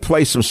I'm going to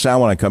play some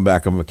sound when I come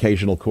back of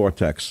Occasional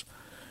Cortex.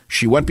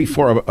 She went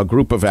before a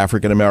group of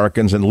African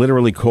Americans and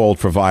literally called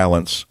for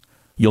violence.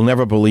 You'll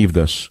never believe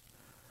this.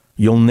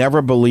 You'll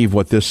never believe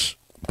what this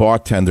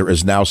bartender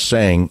is now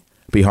saying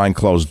behind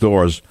closed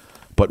doors.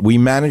 But we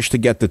managed to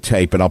get the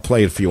tape, and I'll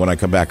play it for you when I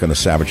come back on the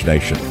Savage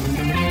Nation.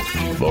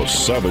 The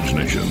Savage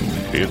Nation.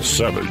 It's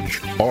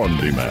Savage on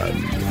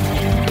demand.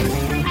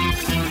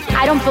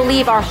 I don't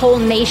believe our whole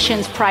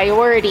nation's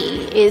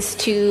priority is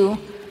to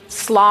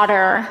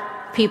slaughter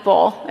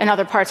people in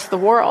other parts of the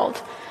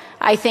world.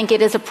 I think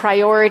it is a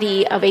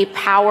priority of a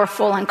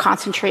powerful and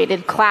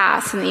concentrated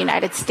class in the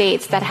United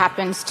States that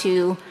happens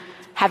to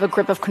have a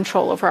grip of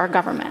control over our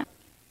government.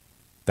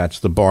 That's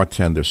the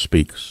bartender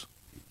speaks.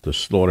 To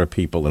slaughter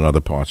people in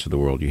other parts of the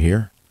world. You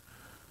hear?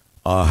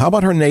 How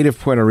about her native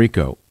Puerto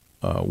Rico?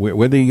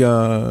 Where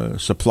the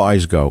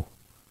supplies go?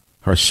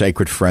 Her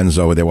sacred friends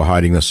over there were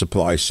hiding the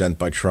supplies sent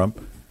by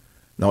Trump.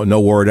 No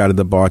word out of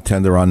the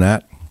bartender on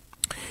that.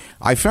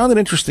 I found an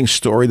interesting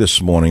story this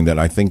morning that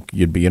I think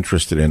you'd be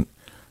interested in.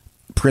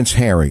 Prince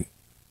Harry,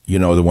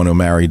 the one who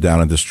married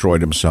down and destroyed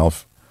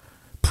himself.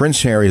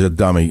 Prince Harry is a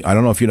dummy. I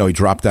don't know if you know, he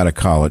dropped out of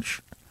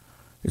college.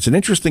 It's an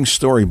interesting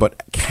story,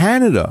 but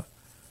Canada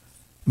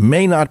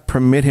may not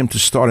permit him to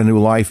start a new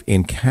life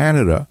in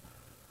Canada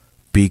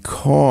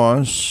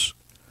because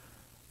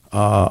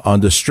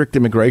under strict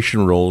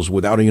immigration rules,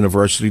 without a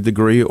university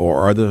degree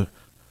or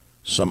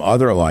some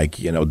other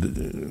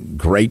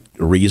great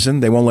reason,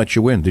 they won't let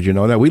you in. Did you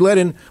know that? We let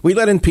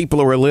in people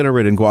who are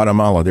illiterate in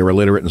Guatemala. They're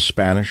illiterate in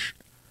Spanish.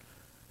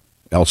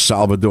 El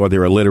Salvador,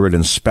 they're illiterate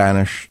in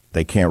Spanish.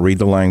 They can't read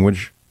the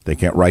language. They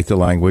can't write the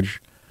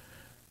language.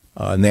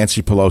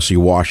 Nancy Pelosi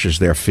washes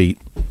their feet.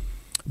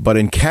 But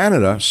in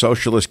Canada,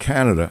 socialist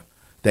Canada,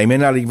 they may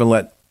not even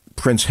let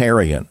Prince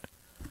Harry in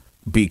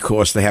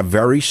because they have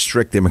very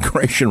strict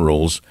immigration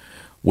rules,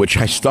 which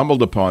I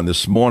stumbled upon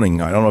this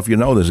morning. I don't know if you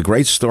know, there's a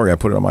great story. I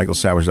put it on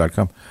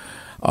michaelsavage.com.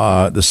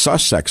 The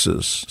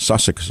Sussexes.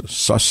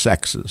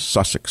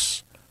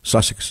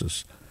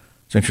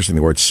 It's interesting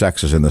the word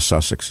sex is in the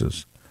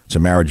Sussexes. It's a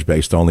marriage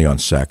based only on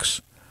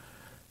sex.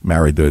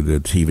 Married the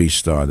TV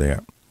star there.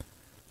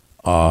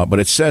 But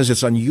it says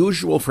it's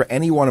unusual for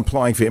anyone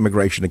applying for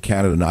immigration to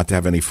Canada not to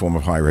have any form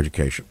of higher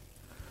education.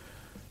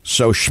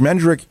 So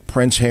Schmendrick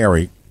Prince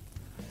Harry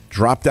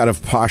dropped out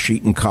of posh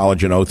Eton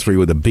College in 2003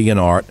 with a B in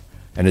art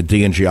and a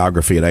D in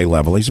geography at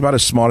A-level. He's about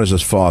as smart as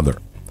his father.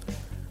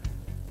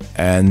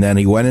 And then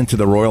he went into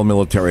the Royal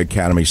Military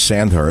Academy,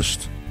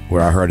 Sandhurst,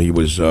 where I heard he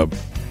was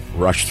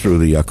rushed through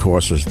the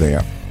courses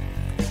there.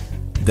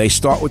 They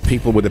start with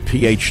people with a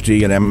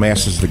PhD and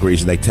master's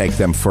degrees, and they take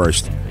them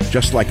first,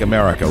 just like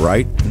America,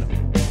 right?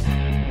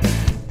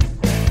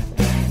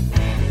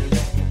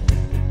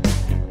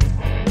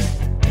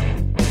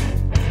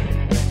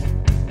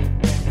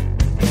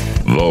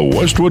 The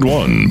Westwood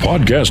One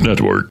Podcast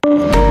Network.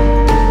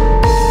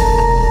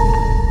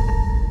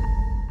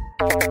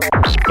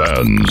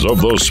 Fans of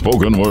the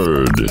spoken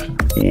word,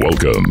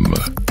 welcome.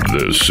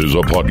 This is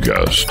a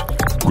podcast.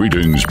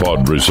 Greetings,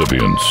 pod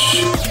recipients.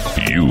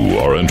 You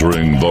are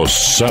entering the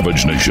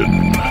Savage Nation.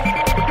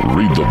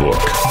 Read the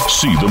book,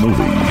 see the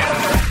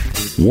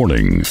movie.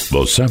 Warning,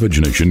 the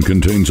Savage Nation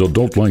contains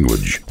adult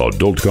language,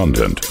 adult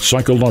content,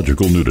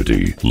 psychological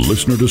nudity.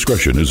 Listener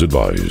discretion is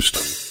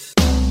advised.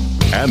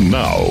 And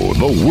now,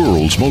 the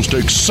world's most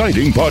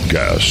exciting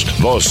podcast,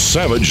 The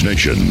Savage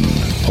Nation,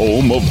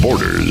 home of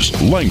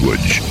borders,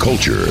 language,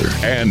 culture.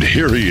 And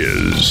here he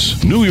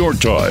is, New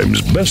York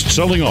Times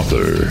best-selling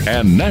author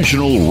and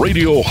National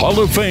Radio Hall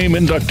of Fame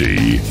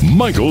inductee,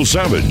 Michael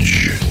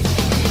Savage.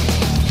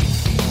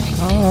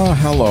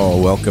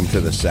 Hello. Welcome to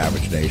The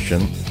Savage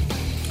Nation.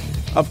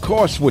 Of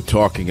course, we're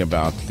talking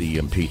about the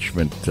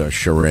impeachment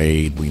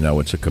charade. We know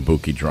it's a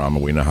kabuki drama.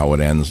 We know how it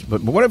ends.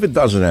 But what if it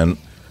doesn't end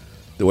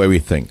the way we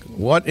think?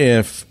 What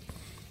if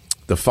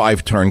the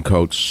 5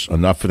 turncoats,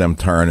 enough of them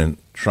turn and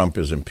Trump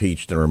is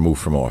impeached and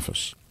removed from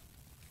office?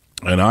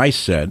 And I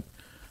said,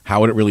 how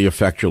would it really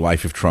affect your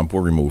life if Trump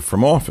were removed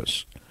from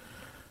office?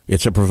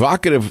 It's a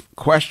provocative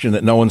question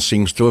that no one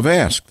seems to have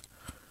asked.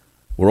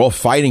 We're all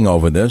fighting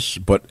over this,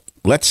 but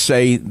let's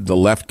say the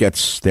left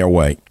gets their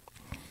way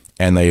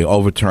and they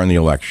overturn the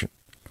election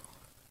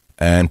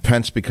and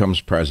Pence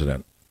becomes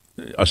president.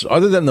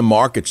 Other than the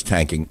markets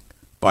tanking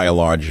by a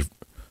large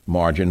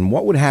margin,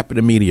 what would happen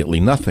immediately?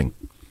 Nothing.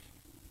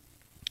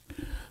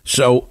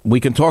 So we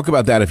can talk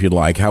about that if you'd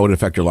like, how it would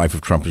affect your life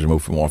if Trump is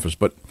removed from office.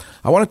 But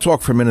I want to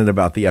talk for a minute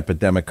about the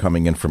epidemic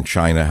coming in from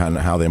China and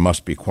how there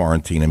must be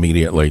quarantine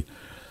immediately,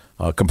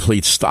 a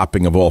complete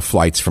stopping of all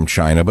flights from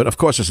China. But of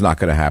course, it's not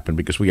going to happen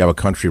because we have a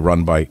country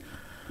run by,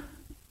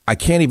 I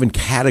can't even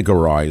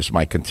categorize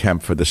my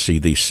contempt for the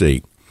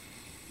CDC.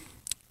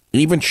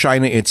 Even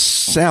China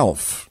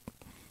itself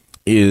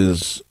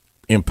is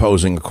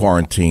imposing a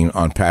quarantine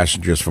on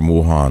passengers from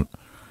Wuhan,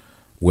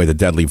 where the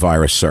deadly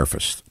virus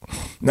surfaced.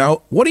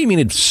 Now, what do you mean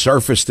it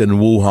surfaced in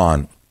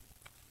Wuhan?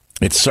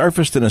 It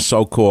surfaced in a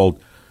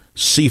so-called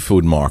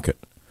seafood market.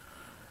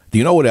 Do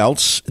you know what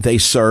else they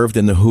served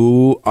in the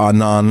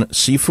Huanan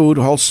seafood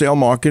wholesale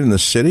market in the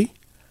city?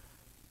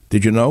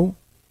 Did you know?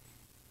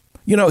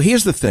 You know,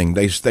 here's the thing.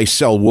 They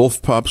sell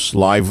wolf pups,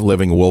 live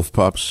living wolf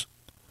pups.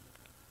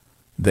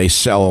 They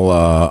sell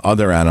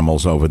other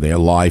animals over there,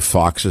 live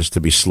foxes to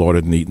be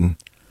slaughtered and eaten,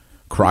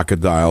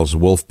 crocodiles,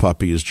 wolf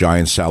puppies,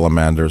 giant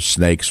salamanders,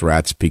 snakes,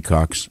 rats,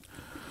 peacocks.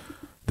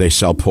 They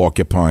sell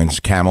porcupines,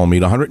 camel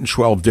meat,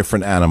 112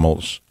 different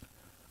animals,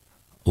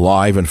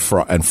 live and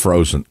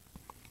frozen,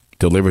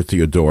 delivered to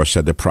your door,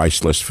 said the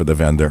price list for the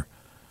vendor.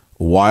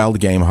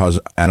 Wild game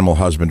animal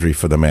husbandry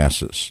for the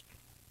masses.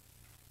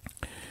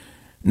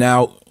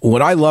 Now,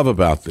 what I love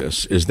about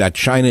this is that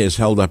China is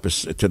held up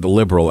to the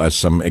liberal as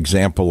some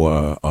example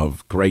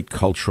of great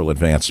cultural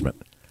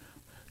advancement.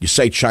 You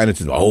say China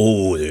to,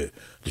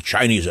 the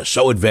Chinese are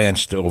so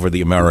advanced over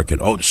the American.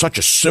 Oh, it's such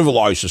a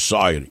civilized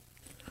society.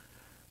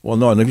 Well,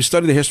 no, and if you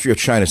study the history of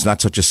China, it's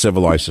not such a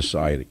civilized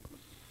society.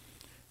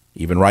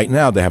 Even right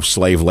now, they have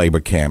slave labor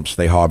camps.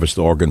 They harvest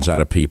organs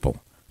out of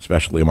people,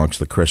 especially amongst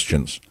the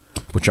Christians,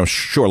 which I'm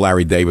sure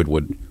Larry David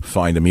would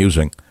find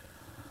amusing.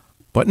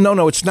 But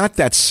no, it's not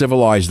that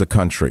civilized a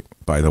country,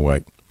 by the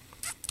way.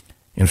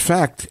 In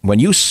fact, when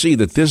you see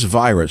that this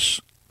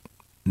virus,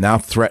 now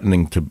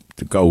threatening to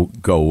go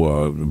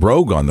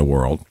rogue on the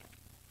world,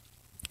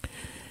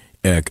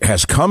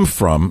 has come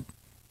from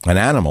an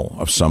animal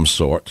of some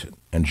sort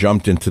and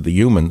jumped into the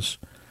humans,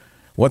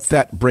 what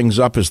that brings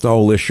up is the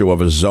whole issue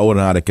of a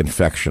zoonotic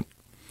infection.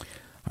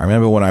 I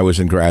remember when I was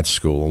in grad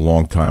school a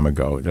long time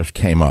ago, it just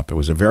came up. It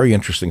was a very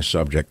interesting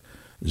subject,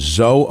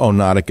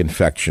 zoonotic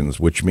infections,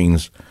 which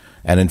means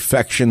an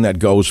infection that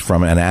goes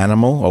from an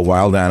animal, a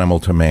wild animal,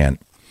 to man.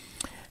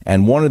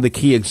 And one of the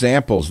key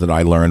examples that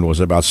I learned was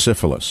about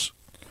syphilis.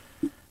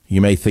 You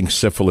may think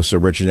syphilis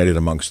originated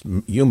amongst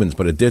humans,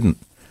 but it didn't.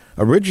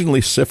 Originally,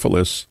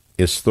 syphilis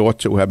is thought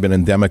to have been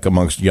endemic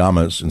amongst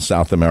llamas in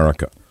South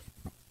America.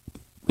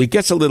 It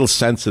gets a little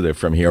sensitive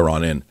from here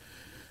on in.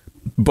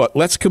 But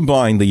let's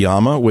combine the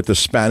llama with the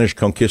Spanish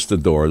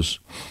conquistadors,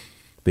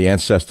 the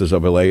ancestors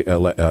of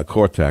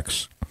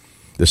Cortex,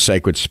 the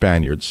sacred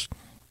Spaniards.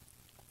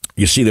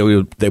 You see,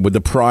 they were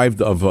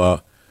deprived of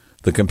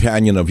the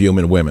companion of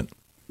human women.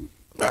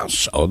 Well,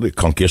 so the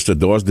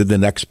conquistadors did the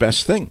next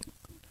best thing.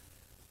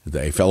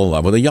 They fell in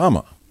love with a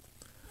llama.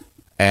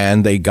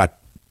 And they got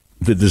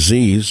the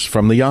disease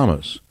from the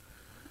llamas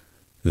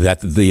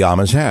that the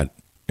llamas had.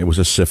 It was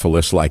a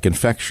syphilis-like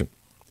infection.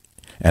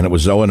 And it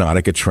was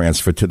zoonotic. It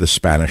transferred to the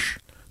Spanish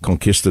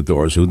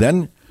conquistadors, who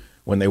then,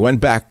 when they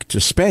went back to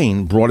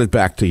Spain, brought it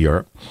back to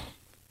Europe.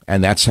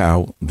 And that's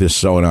how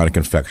this zoonotic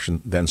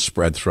infection then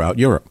spread throughout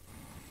Europe.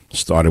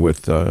 Started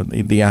with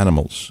the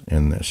animals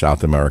in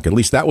South America. At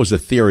least that was the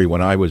theory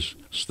when I was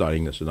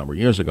studying this a number of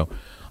years ago.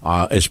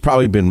 It's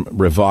probably been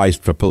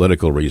revised for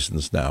political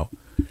reasons now,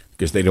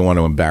 because they don't want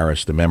to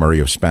embarrass the memory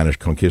of Spanish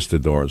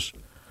conquistadors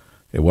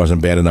It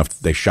wasn't bad enough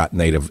that they shot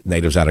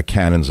natives out of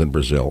cannons in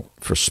Brazil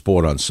for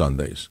sport on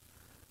Sundays.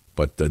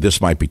 But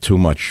this might be too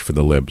much for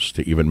the libs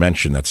to even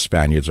mention that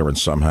Spaniards are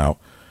somehow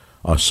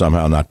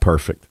not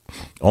perfect.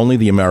 Only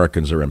the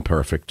Americans are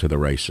imperfect to the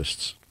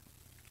racists.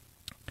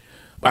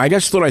 I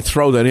just thought I'd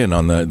throw that in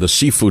on the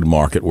seafood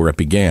market where it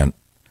began.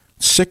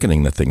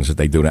 Sickening, the things that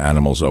they do to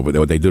animals over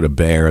there, what they do to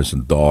bears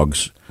and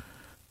dogs.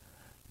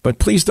 But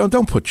please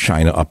don't put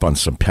China up on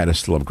some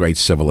pedestal of great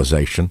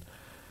civilization.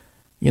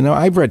 You know,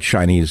 I've read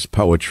Chinese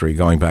poetry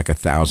going back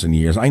 1,000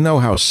 years. I know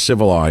how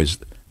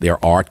civilized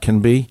their art can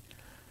be,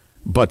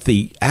 but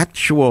the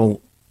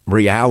actual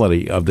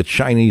reality of the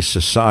Chinese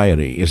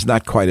society is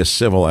not quite as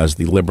civil as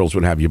the liberals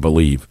would have you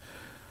believe.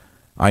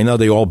 I know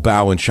they all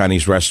bow in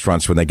Chinese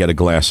restaurants when they get a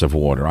glass of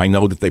water. I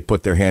know that they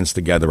put their hands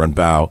together and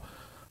bow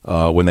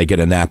when they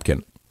get a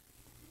napkin.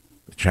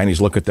 The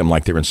Chinese look at them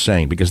like they're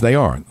insane, because they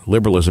are.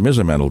 Liberalism is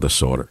a mental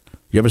disorder.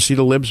 You ever see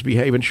the libs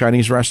behave in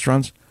Chinese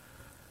restaurants?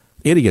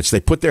 Idiots. They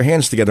put their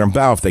hands together and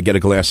bow if they get a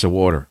glass of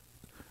water.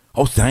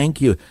 Oh,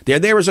 thank you. They're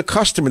there as a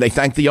customer. They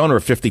thank the owner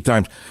 50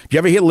 times. Do you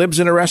ever hear libs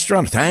in a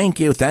restaurant? Thank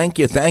you, thank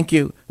you, thank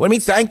you. What do you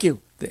mean, thank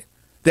you?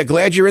 They're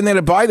glad you're in there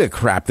to buy the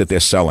crap that they're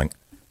selling.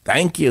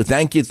 Thank you,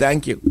 thank you,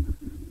 thank you.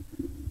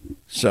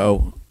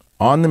 So,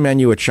 on the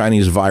menu at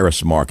Chinese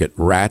virus market,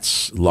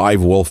 rats,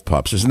 live wolf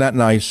pups. Isn't that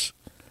nice?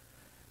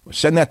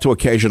 Send that to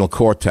Occasional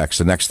Cortex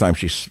the next time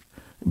she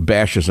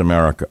bashes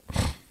America.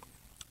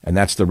 And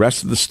that's the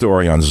rest of the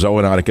story on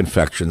zoonotic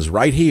infections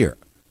right here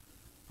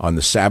on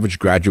the Savage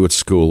Graduate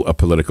School of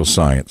Political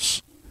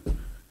Science.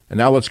 And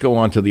now let's go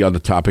on to the other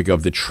topic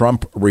of the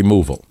Trump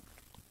removal.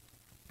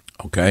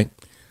 Okay?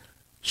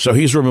 So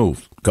he's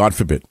removed. God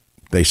forbid.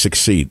 They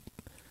succeed.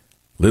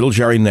 Little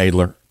Jerry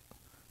Nadler,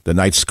 the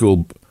night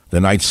school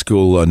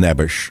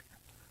nebbish,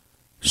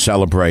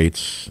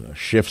 celebrates,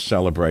 Schiff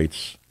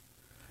celebrates,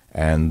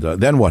 and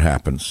then what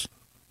happens?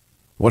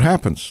 What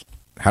happens?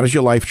 How does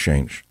your life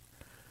change?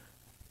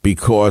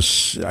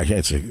 Because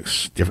it's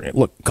a different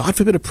look. God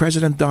forbid a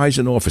president dies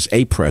in office,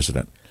 a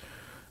president.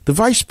 The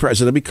vice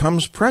president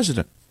becomes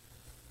president.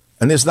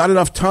 And there's not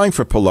enough time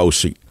for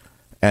Pelosi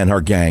and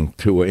her gang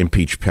to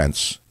impeach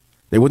Pence.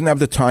 They wouldn't have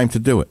the time to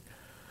do it.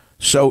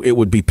 So it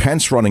would be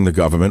Pence running the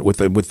government with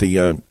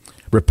the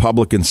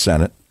Republican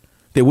Senate.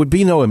 There would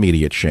be no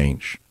immediate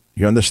change.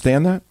 You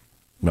understand that?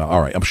 No,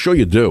 all right. I'm sure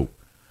you do.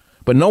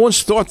 But no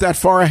one's thought that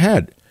far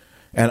ahead.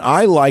 And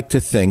I like to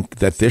think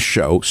that this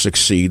show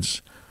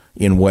succeeds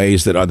in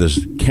ways that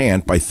others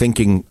can't by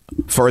thinking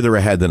further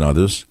ahead than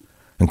others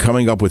and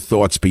coming up with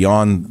thoughts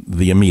beyond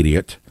the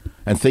immediate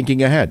and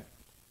thinking ahead.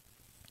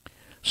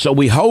 So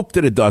we hope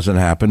that it doesn't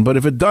happen, but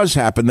if it does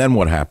happen, then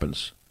what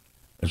happens?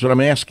 That's what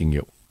I'm asking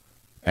you.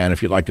 And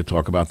if you'd like to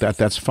talk about that,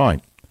 that's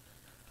fine.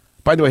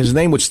 By the way, his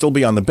name would still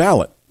be on the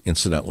ballot,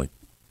 incidentally.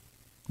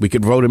 We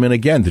could vote him in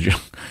again.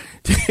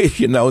 Did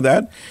you know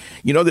that?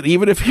 You know that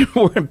even if he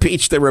were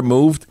impeached and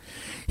removed,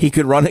 he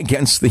could run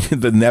against the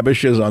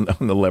nebbishes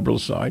on the liberal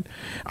side.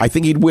 I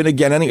think he'd win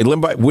again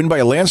anyway. Win by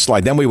a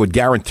landslide. Then we would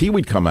guarantee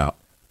we'd come out.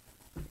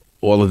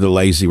 All of the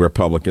lazy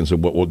Republicans who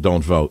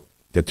don't vote.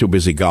 They're too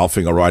busy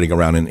golfing or riding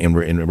around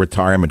in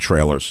retirement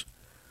trailers.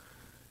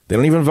 They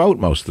don't even vote,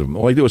 most of them.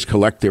 All they do is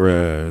collect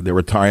their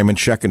retirement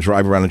check and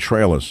drive around in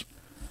trailers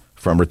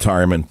from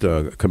retirement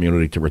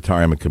community to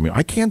retirement community.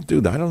 I can't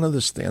do that. I don't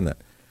understand that.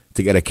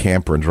 To get a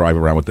camper and drive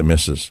around with the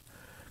missus.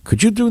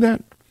 Could you do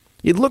that?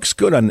 It looks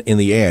good in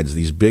the ads,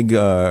 these big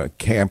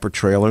camper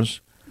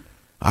trailers.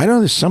 I don't know,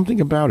 there's something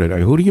about it.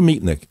 Who do you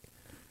meet, Nick?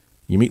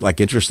 You meet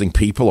like interesting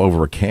people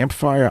over a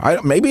campfire?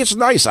 Maybe it's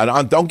nice.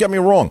 Don't get me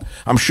wrong.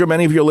 I'm sure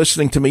many of you are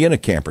listening to me in a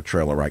camper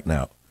trailer right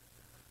now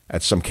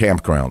at some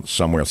campground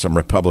somewhere, some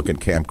Republican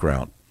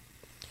campground.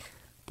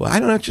 Well, I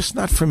don't know, it's just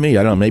not for me.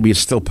 I don't know, maybe it's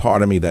still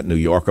part of me, that New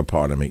Yorker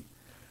part of me.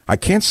 I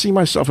can't see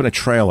myself in a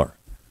trailer,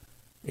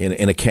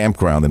 in a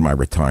campground in my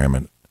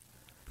retirement.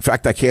 In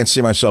fact, I can't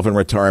see myself in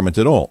retirement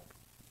at all.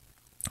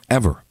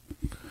 Ever.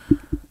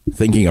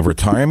 Thinking of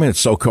retirement, it's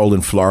so cold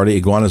in Florida,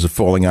 iguanas are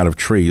falling out of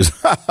trees.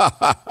 Tell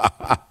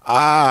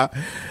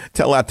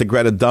that to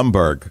Greta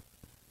Thunberg.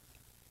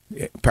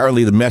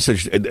 Apparently the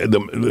message,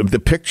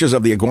 the pictures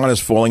of the iguanas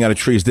falling out of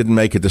trees didn't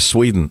make it to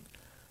Sweden.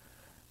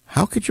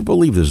 How could you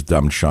believe this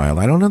dumb child?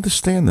 I don't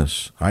understand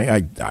this.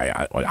 I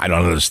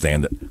don't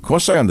understand it. Of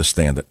course I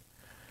understand it.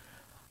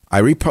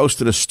 I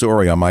reposted a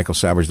story on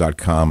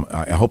michaelsavage.com.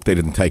 I hope they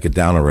didn't take it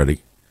down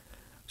already.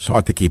 It's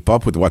hard to keep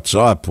up with what's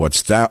up,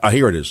 what's down.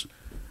 Here it is.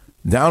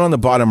 Down on the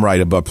bottom right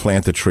above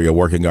Plant a Tree, A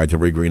Working Guide to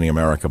Regreening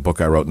America, a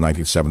book I wrote in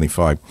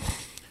 1975.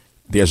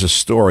 There's a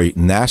story.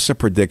 NASA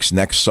predicts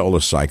next solar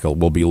cycle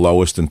will be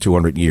lowest in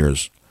 200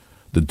 years.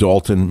 The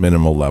Dalton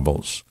minimal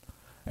levels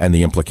and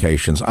the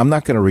implications. I'm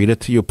not going to read it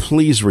to you.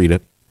 Please read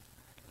it.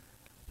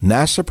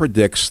 NASA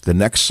predicts the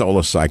next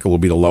solar cycle will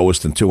be the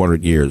lowest in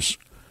 200 years.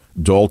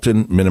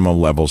 Dalton minimum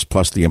levels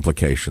plus the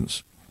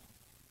implications.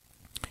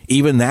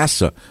 Even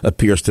NASA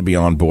appears to be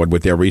on board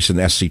with their recent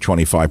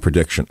SC25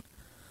 prediction.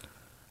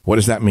 What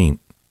does that mean?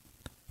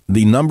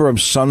 The number of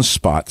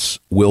sunspots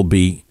will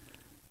be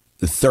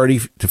 30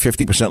 to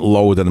 50%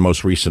 lower than the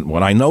most recent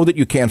one. I know that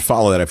you can't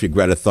follow that if you're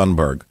Greta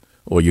Thunberg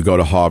or you go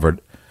to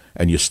Harvard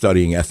and you're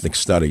studying ethnic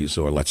studies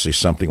or, let's say,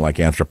 something like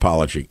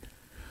anthropology.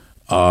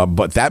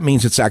 But that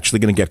means it's actually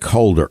going to get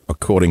colder,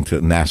 according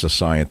to NASA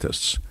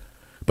scientists.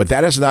 But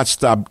that has not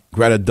stopped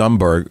Greta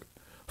Thunberg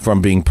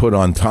from being put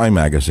on Time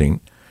magazine,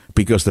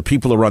 because the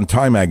people who run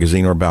Time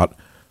magazine are about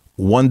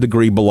 1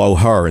 degree below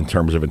her in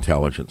terms of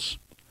intelligence.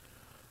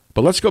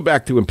 But let's go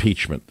back to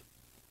impeachment.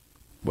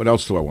 What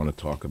else do I want to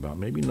talk about?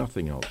 Maybe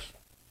nothing else.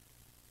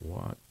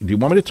 What? Do you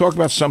want me to talk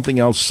about something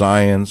else?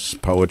 Science,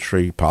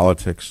 poetry,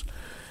 politics?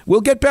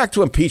 We'll get back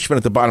to impeachment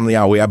at the bottom of the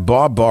hour. We have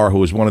Bob Barr, who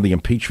was one of the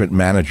impeachment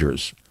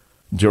managers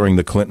during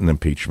the Clinton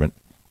impeachment.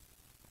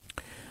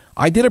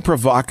 I did a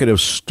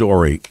provocative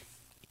story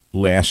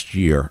last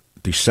year,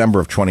 December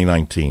of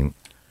 2019,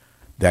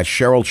 that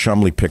Cheryl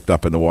Chumley picked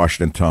up in the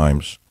Washington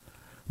Times,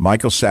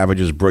 Michael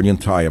Savage's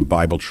brilliant tie of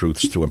Bible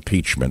truths to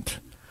impeachment.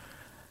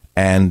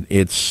 And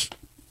the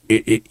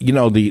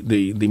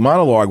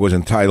monologue was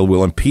entitled,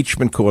 "Will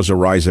Impeachment Cause a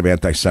Rise of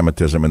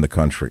Anti-Semitism in the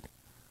Country?"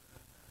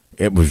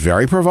 It was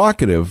very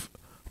provocative,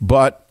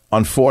 but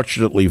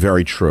unfortunately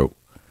very true.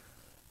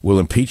 Will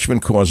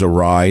impeachment cause a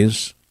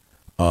rise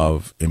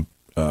of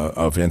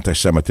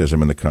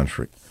anti-Semitism in the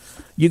country?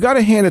 You got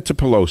to hand it to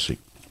Pelosi.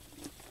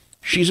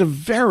 She's a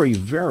very,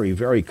 very,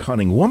 very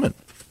cunning woman.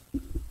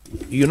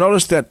 You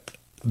notice that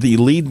the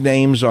lead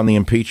names on the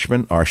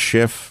impeachment are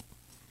Schiff,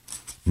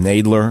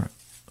 Nadler,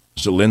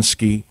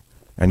 Zelensky,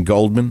 and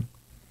Goldman.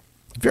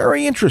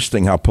 Very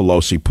interesting how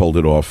Pelosi pulled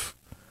it off,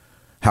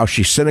 how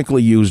she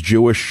cynically used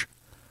Jewish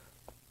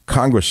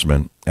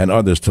congressmen and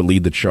others to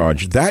lead the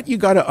charge. That, you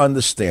got to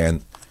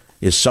understand,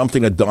 is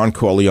something that Don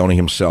Corleone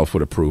himself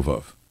would approve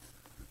of.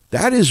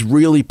 That is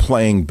really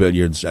playing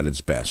billiards at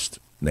its best,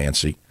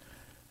 Nancy.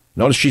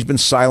 Notice she's been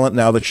silent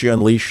now that she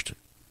unleashed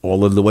all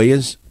the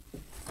lawyers,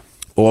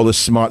 all the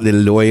smart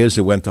little lawyers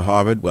who went to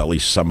Harvard. Well, at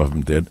least some of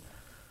them did.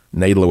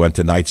 Nadler went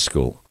to night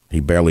school. He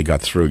barely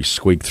got through. He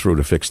squeaked through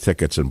to fix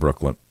tickets in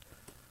Brooklyn.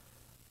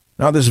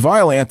 Now, there's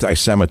vile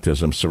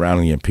anti-Semitism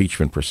surrounding the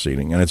impeachment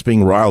proceeding, and it's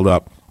being riled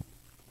up,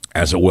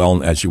 as you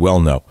well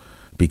know,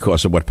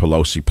 because of what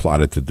Pelosi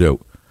plotted to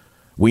do.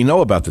 We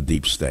know about the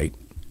deep state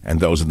and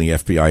those in the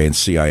FBI and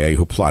CIA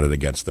who plotted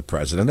against the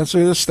president. That's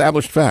an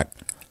established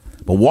fact.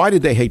 But why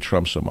did they hate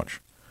Trump so much?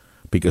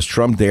 Because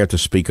Trump dared to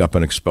speak up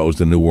and expose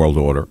the New World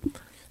Order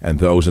and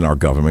those in our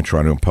government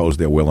trying to impose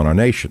their will on our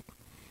nation.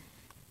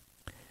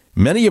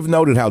 Many have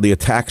noted how the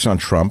attacks on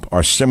Trump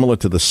are similar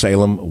to the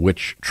Salem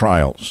witch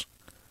trials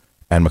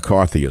and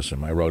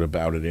McCarthyism. I wrote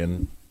about it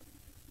in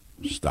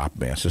Stop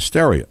Mass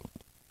Hysteria.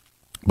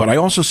 But I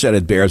also said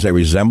it bears a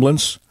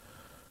resemblance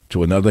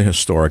to another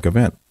historic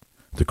event,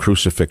 the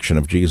crucifixion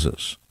of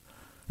Jesus.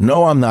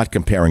 No, I'm not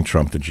comparing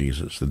Trump to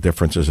Jesus. The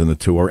differences in the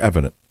two are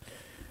evident.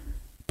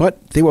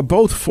 But they were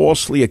both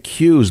falsely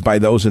accused by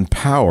those in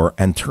power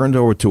and turned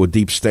over to a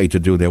deep state to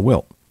do their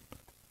will.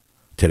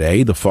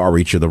 Today, the far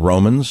reach of the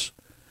Romans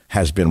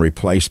has been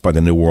replaced by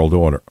the New World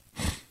Order.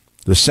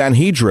 The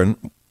Sanhedrin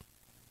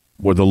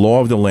were the law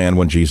of the land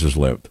when Jesus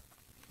lived.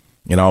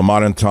 In our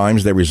modern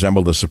times, they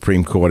resemble the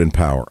Supreme Court in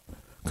power,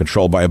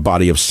 controlled by a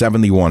body of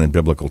 71 in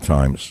biblical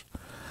times,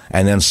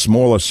 and then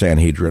smaller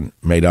Sanhedrin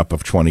made up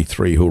of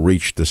 23 who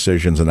reached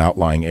decisions in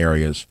outlying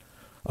areas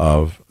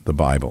of the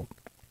Bible,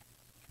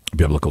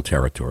 biblical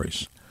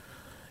territories.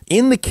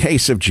 In the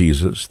case of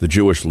Jesus, the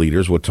Jewish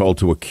leaders were told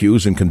to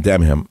accuse and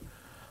condemn him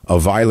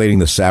of violating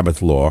the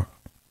Sabbath law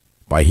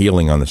by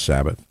healing on the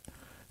Sabbath,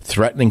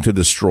 threatening to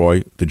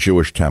destroy the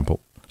Jewish temple,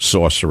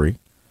 sorcery,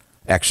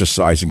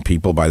 exorcising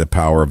people by the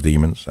power of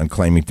demons, and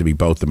claiming to be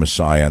both the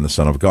Messiah and the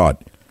Son of God.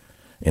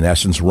 In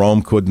essence,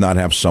 Rome could not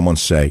have someone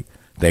say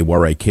they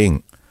were a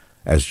king,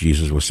 as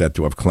Jesus was said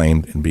to have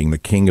claimed in being the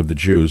king of the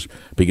Jews,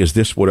 because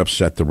this would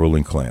upset the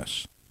ruling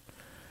class.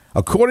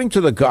 According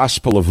to the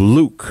Gospel of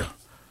Luke,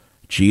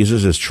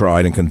 Jesus is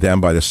tried and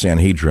condemned by the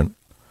Sanhedrin,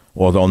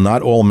 although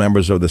not all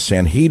members of the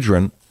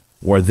Sanhedrin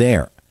were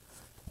there,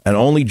 and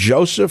only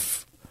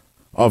Joseph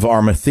of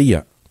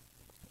Arimathea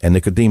and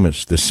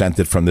Nicodemus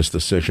dissented from this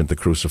decision to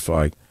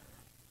crucify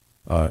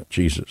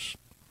Jesus.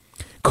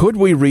 Could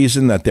we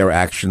reason that their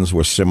actions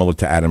were similar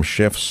to Adam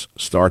Schiff's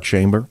Star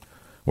Chamber,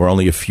 where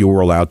only a few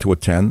were allowed to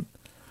attend?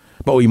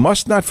 But we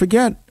must not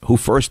forget who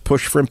first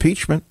pushed for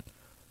impeachment.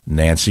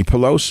 Nancy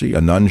Pelosi,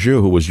 a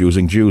non-Jew who was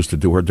using Jews to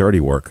do her dirty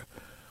work.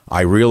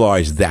 I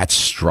realize that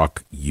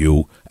struck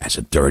you as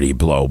a dirty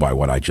blow by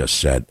what I just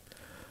said,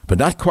 but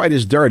not quite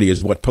as dirty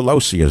as what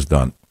Pelosi has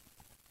done.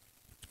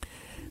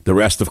 The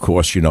rest, of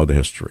course, you know the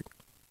history.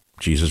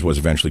 Jesus was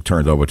eventually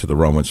turned over to the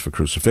Romans for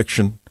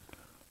crucifixion.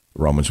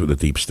 The Romans were the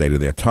deep state of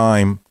their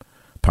time.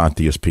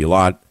 Pontius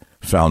Pilate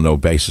found no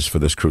basis for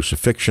this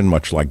crucifixion,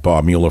 much like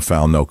Bob Mueller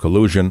found no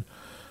collusion.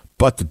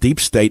 But the deep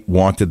state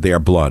wanted their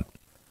blood.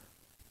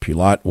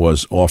 Pilate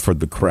was offered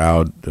the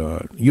crowd.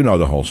 You know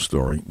the whole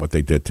story, what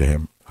they did to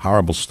him.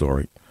 Horrible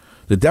story.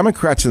 The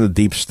Democrats in the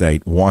deep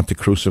state want to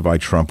crucify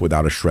Trump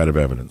without a shred of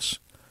evidence.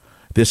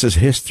 This is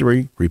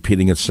history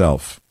repeating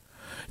itself.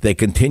 They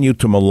continue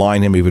to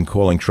malign him, even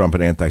calling Trump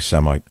an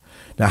anti-Semite.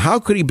 Now, how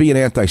could he be an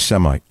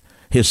anti-Semite?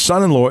 His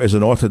son-in-law is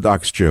an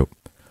Orthodox Jew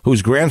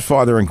whose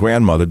grandfather and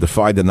grandmother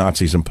defied the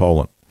Nazis in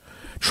Poland.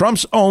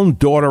 Trump's own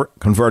daughter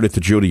converted to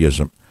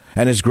Judaism,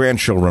 and his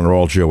grandchildren are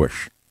all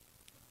Jewish.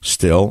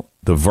 Still,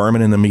 the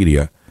vermin in the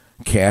media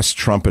cast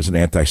Trump as an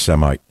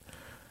anti-Semite.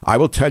 I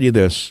will tell you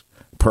this,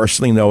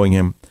 personally knowing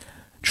him,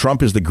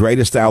 Trump is the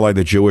greatest ally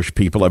the Jewish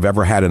people have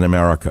ever had in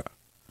America.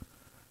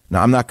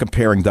 Now, I'm not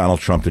comparing Donald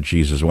Trump to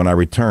Jesus. When I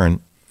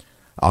return,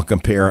 I'll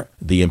compare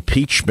the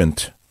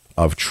impeachment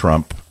of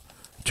Trump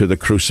to the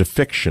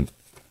crucifixion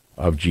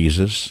of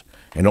Jesus,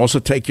 and also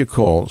take your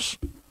calls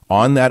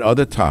on that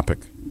other topic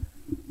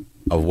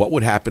of what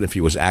would happen if he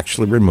was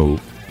actually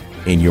removed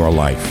in your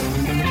life.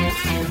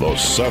 The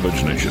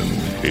Savage Nation.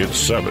 It's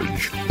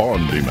Savage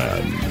on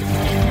Demand.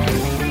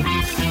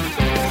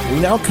 We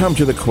now come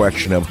to the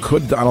question of,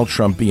 could Donald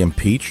Trump be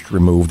impeached,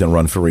 removed, and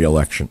run for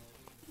re-election?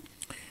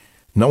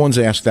 No one's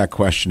asked that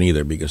question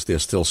either because they're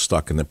still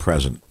stuck in the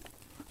present,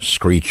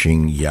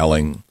 screeching,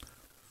 yelling,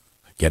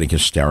 getting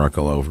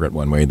hysterical over it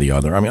one way or the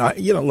other. I mean,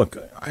 look,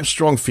 I have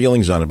strong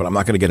feelings on it, but I'm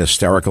not going to get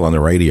hysterical on the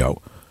radio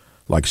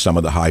like some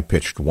of the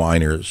high-pitched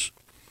whiners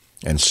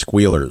and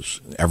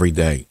squealers every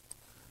day.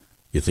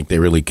 You think they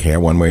really care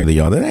one way or the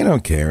other? They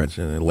don't care.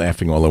 They're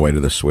laughing all the way to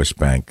the Swiss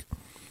bank.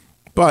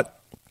 But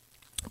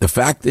the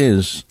fact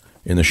is,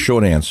 in the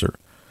short answer,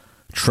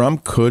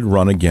 Trump could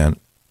run again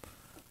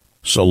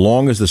so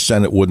long as the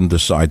Senate wouldn't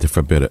decide to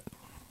forbid it.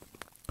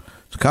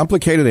 It's a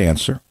complicated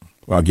answer.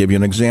 I'll give you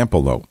an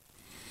example, though.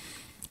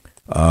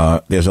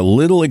 There's a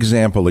little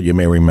example that you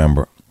may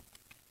remember.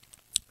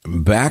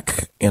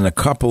 Back in a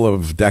couple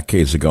of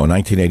decades ago,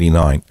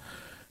 1989,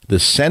 the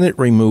Senate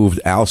removed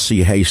Al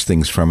C.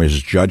 Hastings from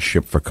his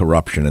judgeship for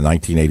corruption in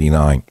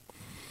 1989.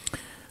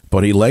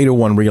 But he later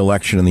won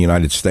re-election in the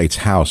United States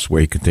House,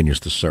 where he continues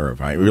to serve.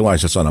 I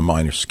realize it's on a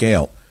minor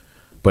scale,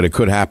 but it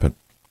could happen.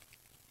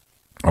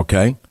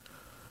 Okay?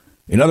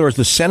 In other words,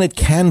 the Senate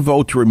can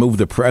vote to remove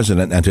the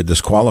president and to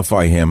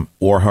disqualify him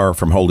or her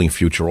from holding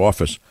future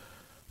office.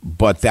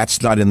 But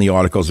that's not in the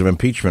articles of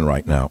impeachment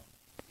right now.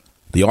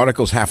 The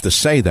articles have to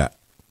say that.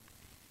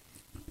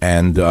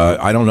 And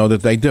I don't know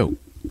that they do.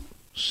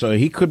 So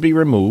he could be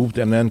removed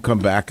and then come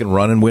back and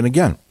run and win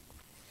again.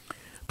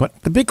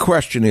 But the big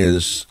question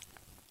is,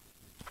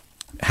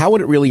 how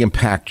would it really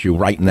impact you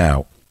right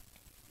now?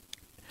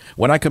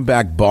 When I come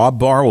back, Bob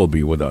Barr will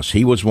be with us.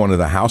 He was one of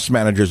the House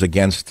managers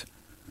against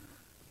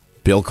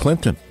Bill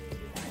Clinton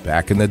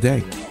back in the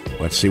day.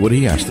 Let's see what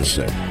he has to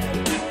say.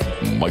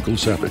 Michael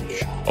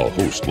Savage, a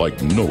host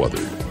like no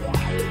other.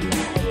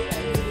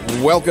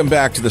 Welcome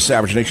back to the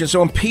Savage Nation.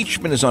 So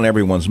impeachment is on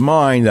everyone's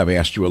mind. I've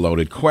asked you a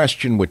loaded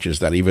question, which is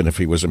that even if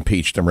he was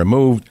impeached and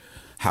removed,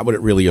 how would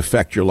it really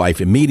affect your life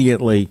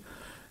immediately?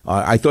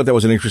 I thought that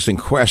was an interesting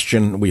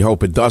question. We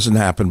hope it doesn't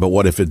happen, but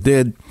what if it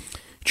did?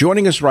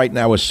 Joining us right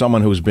now is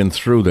someone who's been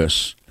through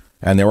this,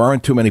 and there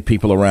aren't too many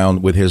people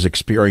around with his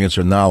experience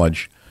or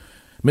knowledge.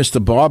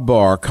 Mr. Bob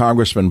Barr,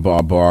 Congressman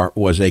Bob Barr,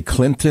 was a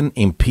Clinton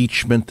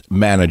impeachment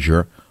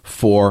manager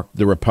for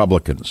the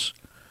Republicans.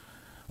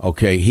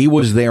 Okay, he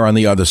was there on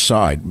the other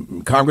side.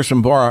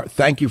 Congressman Barr,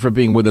 thank you for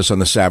being with us on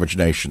the Savage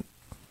Nation.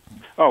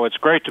 Oh, it's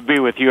great to be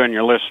with you and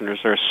your listeners.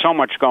 There's so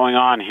much going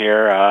on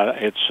here.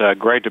 It's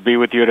great to be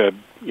with you to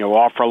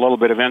offer a little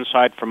bit of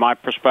insight from my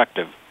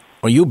perspective.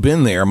 Well, you've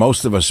been there.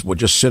 Most of us were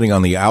just sitting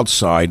on the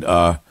outside.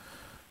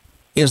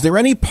 Is there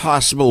any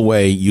possible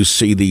way you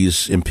see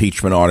these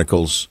impeachment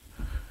articles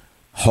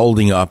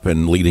holding up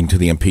and leading to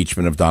the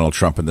impeachment of Donald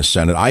Trump in the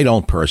Senate? I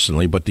don't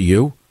personally, but do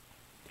you?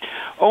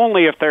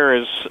 Only if there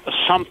is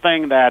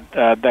something that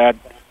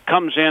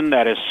comes in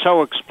that is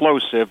so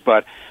explosive,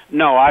 but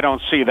no, I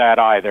don't see that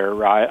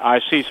either. I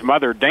see some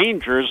other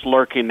dangers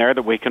lurking there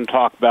that we can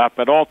talk about,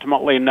 but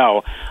ultimately,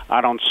 no,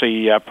 I don't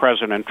see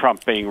President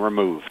Trump being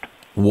removed.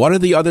 What are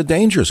the other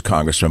dangers,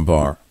 Congressman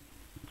Barr?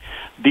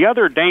 The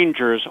other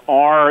dangers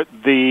are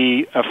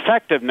the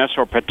effectiveness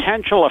or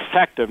potential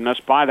effectiveness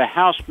by the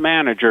House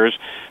managers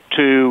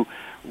to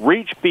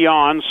reach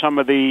beyond some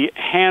of the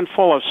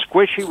handful of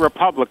squishy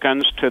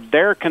Republicans to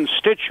their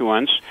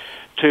constituents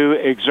to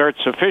exert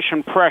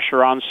sufficient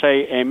pressure on,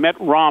 say, a Mitt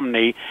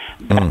Romney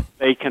that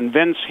they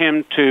convince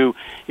him to,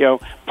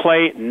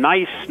 play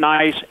nice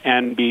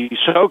and be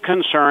so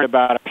concerned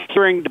about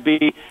appearing to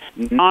be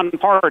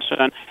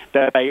nonpartisan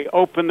that they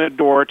open the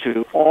door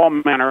to all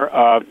manner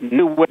of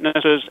new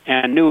witnesses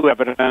and new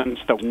evidence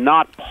that was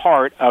not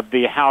part of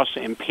the House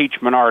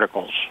impeachment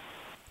articles.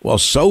 Well,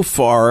 so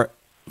far,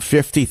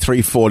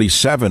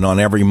 53-47 on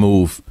every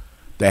move.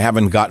 They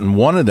haven't gotten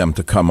one of them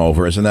to come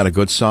over. Isn't that a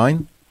good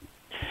sign?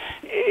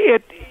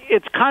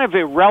 It's kind of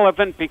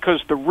irrelevant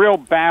because the real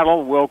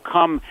battle will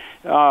come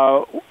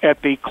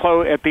at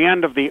the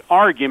end of the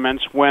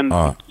arguments when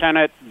the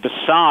Senate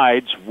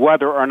decides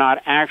whether or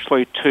not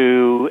actually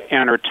to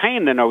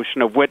entertain the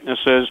notion of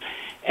witnesses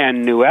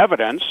and new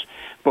evidence.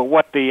 But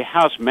what the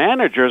House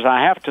managers,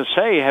 I have to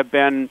say, have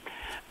been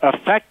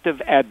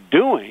effective at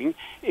doing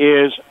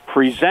is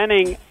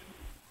presenting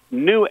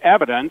new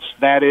evidence,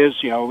 that is,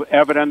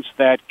 evidence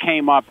that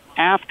came up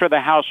after the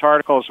House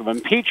articles of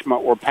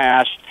impeachment were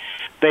passed.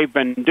 They've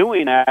been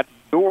doing that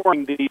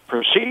during the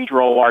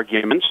procedural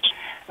arguments,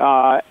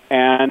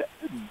 and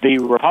the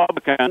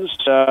Republicans,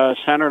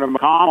 Senator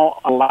McConnell,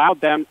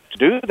 allowed them to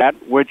do that,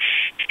 which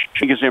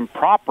is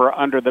improper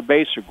under the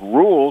basic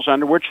rules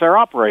under which they're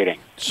operating.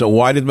 So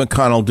why did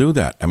McConnell do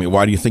that? I mean,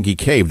 why do you think he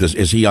caved?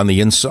 Is he on the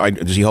inside?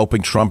 Is he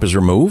hoping Trump is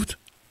removed?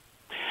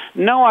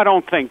 No, I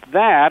don't think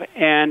that,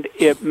 and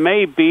it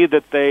may be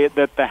that the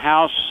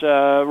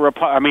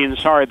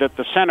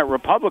Senate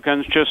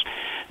Republicans just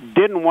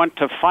didn't want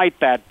to fight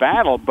that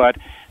battle. But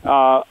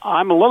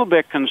I'm a little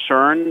bit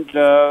concerned,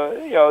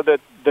 that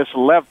this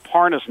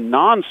Lev-Parnas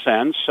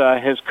nonsense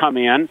has come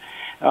in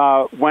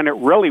when it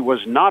really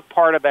was not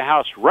part of the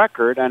House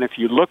record. And if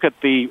you look at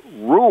the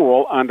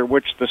rule under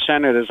which the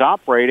Senate is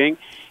operating,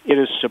 it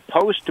is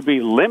supposed to be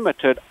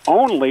limited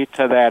only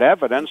to that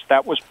evidence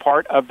that was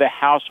part of the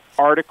House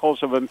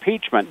articles of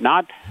impeachment,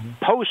 not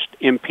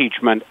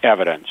post-impeachment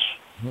evidence.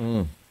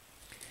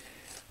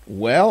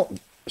 Well,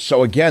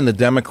 so again, the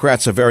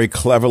Democrats are very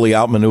cleverly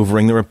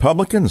outmaneuvering the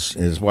Republicans,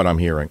 is what I'm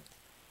hearing.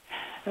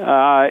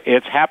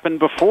 It's happened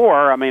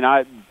before. I mean,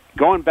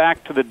 going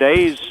back to the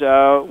days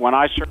when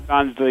I served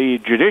on the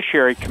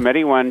Judiciary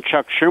Committee, when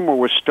Chuck Schumer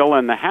was still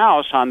in the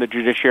House on the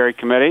Judiciary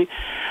Committee,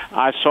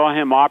 I saw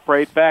him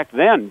operate back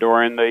then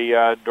during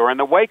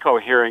the Waco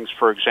hearings,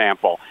 for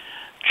example.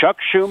 Chuck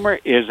Schumer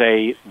is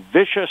a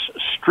vicious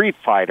street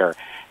fighter,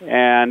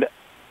 and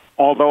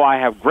although I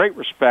have great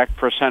respect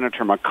for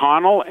Senator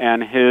McConnell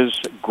and his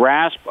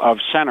grasp of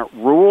Senate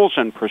rules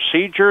and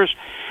procedures,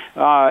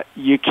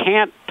 you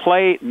can't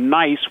play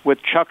nice with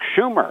Chuck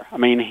Schumer. I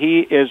mean,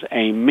 he is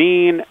a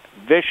mean,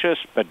 vicious,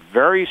 but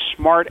very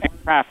smart and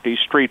crafty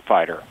street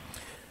fighter.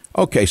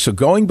 Okay, so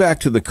going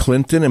back to the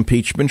Clinton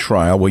impeachment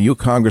trial, where you,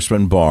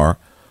 Congressman Barr,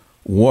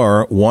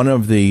 were one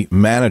of the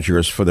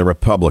managers for the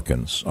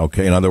Republicans,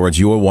 okay? In other words,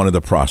 you were one of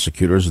the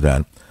prosecutors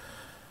then.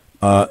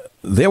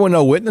 There were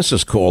no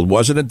witnesses called.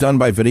 Wasn't it done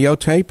by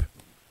videotape?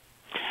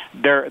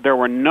 There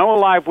were no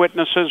live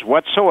witnesses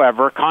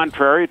whatsoever,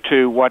 contrary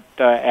to what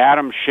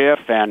Adam Schiff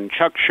and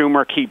Chuck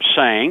Schumer keep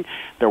saying.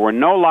 There were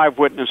no live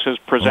witnesses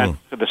presented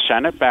to the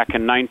Senate back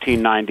in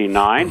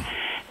 1999,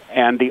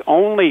 and the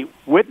only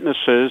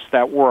witnesses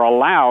that were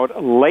allowed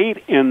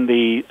late in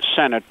the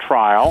Senate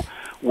trial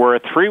were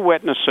 3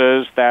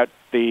 witnesses that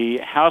the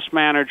House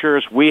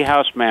managers,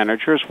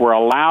 were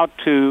allowed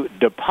to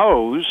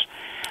depose,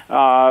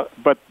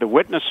 but the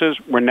witnesses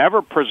were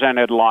never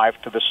presented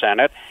live to the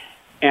Senate.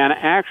 And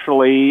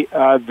actually,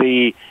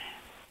 the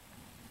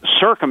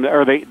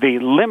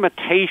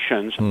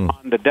limitations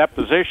on the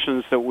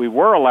depositions that we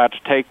were allowed to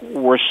take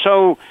were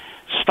so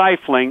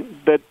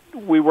stifling that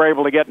we were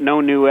able to get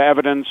no new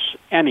evidence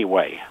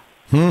anyway.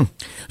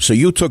 So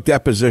you took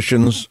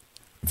depositions,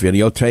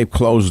 videotape,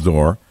 closed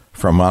door,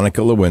 from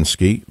Monica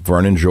Lewinsky,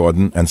 Vernon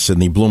Jordan, and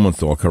Sidney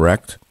Blumenthal,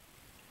 correct?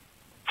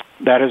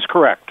 That is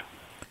correct.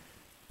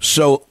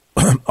 So,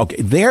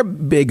 okay, their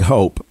big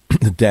hope,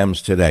 the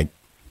Dems today,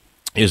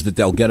 is that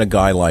they'll get a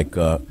guy like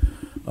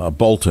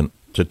Bolton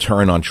to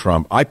turn on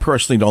Trump. I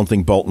personally don't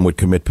think Bolton would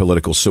commit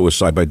political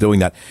suicide by doing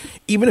that.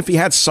 Even if he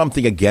had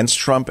something against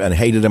Trump and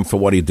hated him for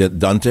what he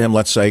done to him,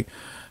 let's say,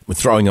 with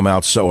throwing him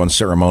out so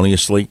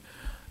unceremoniously,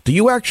 do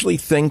you actually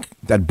think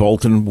that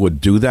Bolton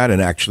would do that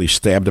and actually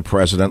stab the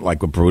president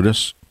like a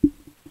Brutus?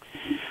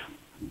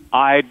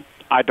 I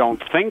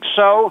don't think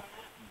so,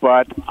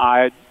 but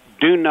I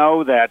do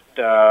know that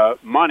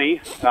money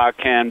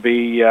can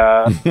be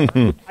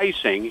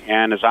enticing,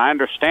 and as I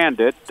understand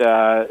it,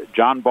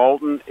 John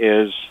Bolton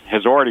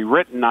has already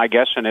written, I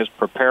guess, and is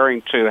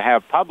preparing to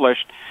have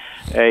published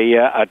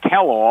a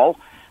tell-all,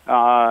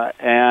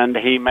 and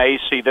he may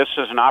see this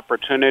as an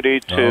opportunity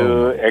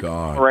to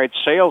accelerate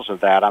sales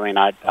of that. I mean,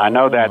 I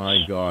know that's... Oh,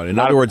 my God. In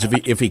other words,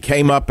 if he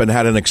came up and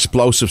had an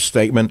explosive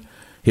statement,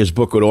 his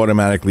book would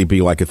automatically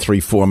be like a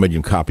 3-4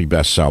 million copy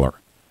bestseller.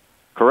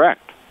 Correct.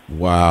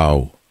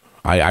 Wow.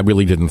 I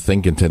really didn't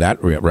think into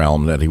that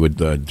realm that he would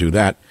do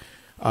that.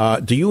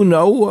 Do you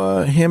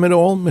know him at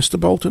all, Mr.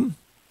 Bolton?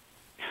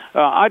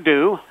 I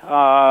do.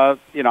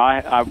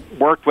 I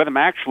worked with him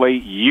actually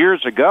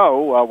years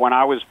ago when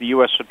I was the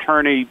U.S.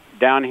 Attorney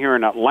down here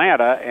in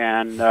Atlanta,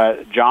 and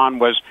John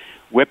was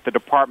with the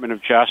Department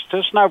of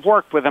Justice, and I've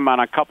worked with him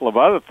on a couple of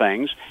other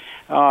things.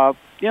 I'm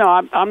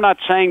not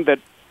saying that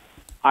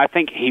I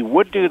think he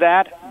would do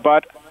that,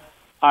 but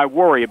I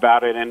worry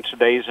about it in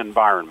today's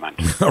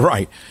environment.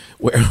 Right,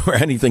 where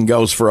anything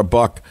goes for a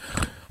buck.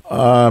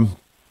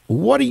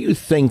 What do you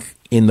think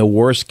in the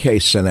worst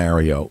case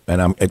scenario,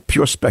 and I'm at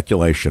pure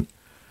speculation,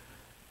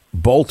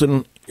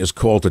 Bolton is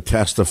called to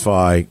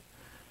testify,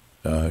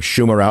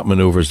 Schumer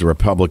outmaneuvers the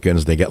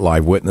Republicans, they get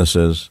live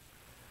witnesses.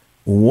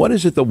 What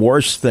is it the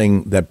worst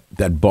thing that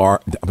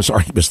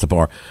Mr.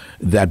 Barr,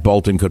 that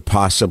Bolton could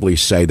possibly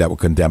say that would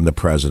condemn the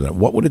president?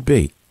 What would it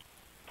be?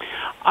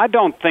 I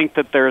don't think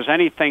that there's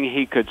anything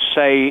he could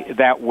say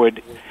that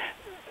would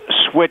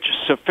switch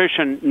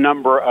sufficient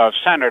number of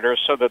senators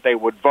so that they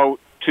would vote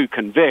to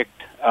convict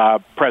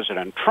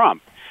President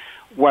Trump.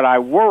 what I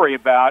worry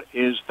about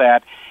is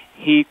that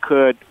he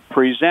could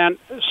present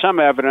some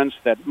evidence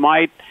that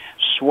might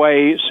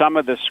sway some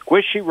of the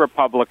squishy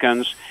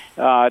Republicans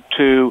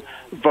to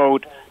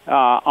vote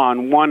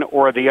on one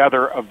or the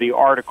other of the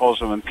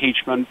articles of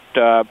impeachment,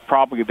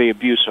 probably the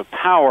abuse of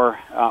power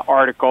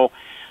article,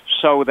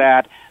 so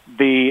that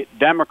the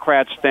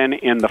Democrats then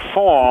in the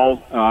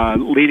fall,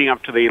 leading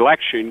up to the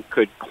election,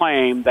 could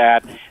claim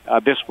that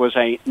this was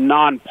a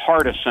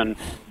nonpartisan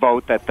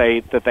vote, that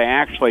they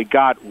actually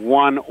got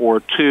one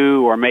or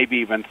two or maybe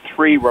even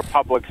three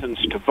Republicans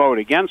to vote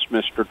against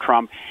Mr.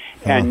 Trump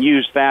and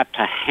use that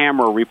to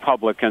hammer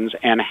Republicans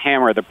and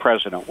hammer the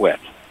president with.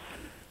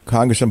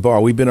 Congressman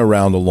Barr, we've been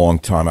around a long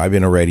time. I've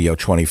been in radio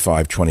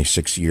 25,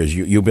 26 years.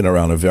 You've been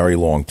around a very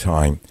long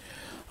time.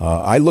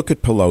 I look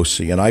at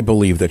Pelosi, and I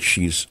believe that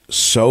she's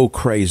so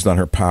crazed on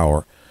her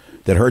power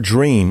that her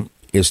dream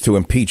is to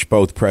impeach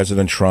both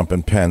President Trump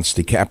and Pence,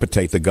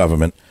 decapitate the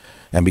government,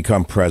 and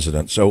become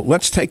president. So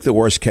let's take the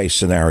worst-case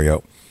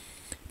scenario.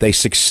 They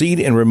succeed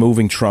in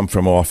removing Trump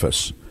from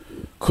office.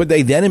 Could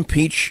they then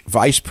impeach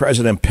Vice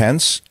President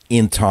Pence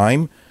in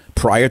time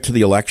prior to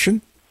the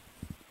election?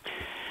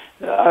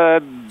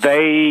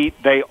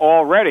 They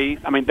already,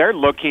 I mean, they're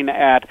looking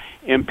at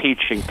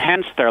impeaching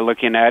Pence. They're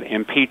looking at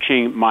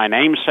impeaching my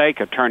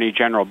namesake, Attorney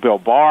General Bill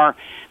Barr.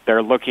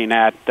 They're looking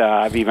at,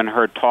 I've even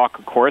heard talk,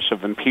 of course,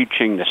 of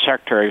impeaching the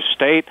Secretary of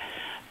State.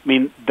 I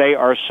mean, they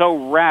are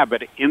so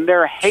rabid in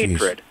their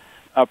hatred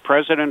of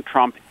President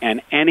Trump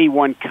and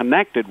anyone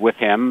connected with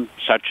him,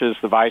 such as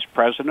the Vice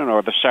President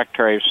or the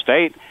Secretary of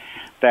State,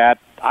 that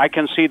I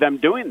can see them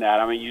doing that.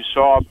 I mean, you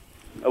saw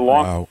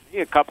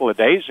a couple of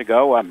days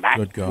ago,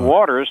 Matt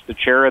Waters, the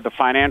chair of the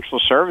Financial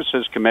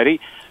Services Committee,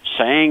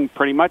 saying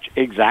pretty much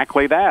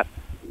exactly that.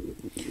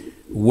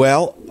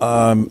 Well,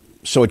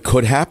 so it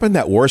could happen,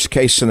 that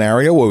worst-case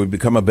scenario where we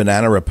become a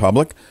banana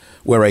republic,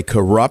 where a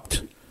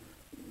corrupt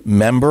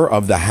member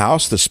of the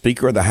House, the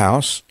Speaker of the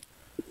House,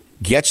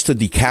 gets to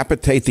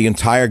decapitate the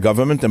entire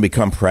government and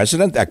become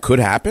president? That could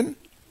happen?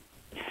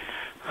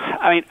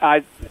 I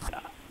mean,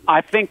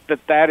 I think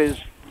that is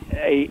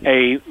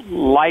a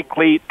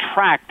likely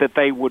track that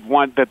they would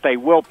want, that they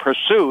will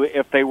pursue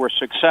if they were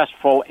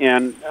successful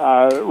in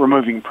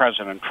removing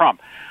President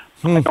Trump.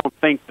 I don't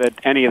think that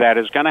any of that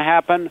is going to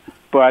happen,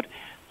 but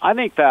I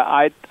think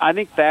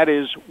that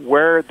is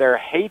where their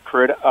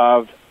hatred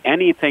of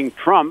anything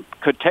Trump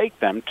could take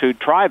them to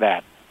try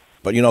that.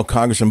 But, you know,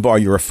 Congressman Barr,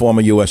 you're a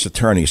former U.S.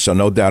 attorney, so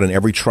no doubt in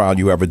every trial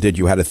you ever did,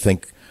 you had to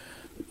think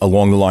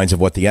along the lines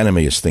of what the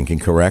enemy is thinking,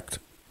 correct?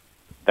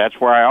 That's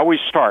where I always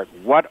start.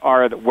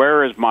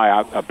 Where is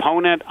my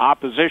opponent,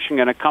 opposition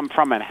going to come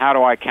from, and how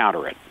do I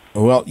counter it?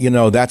 Well, you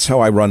know, that's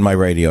how I run my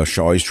radio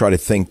show. I always try to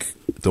think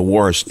the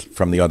worst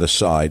from the other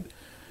side.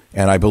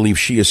 And I believe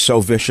she is so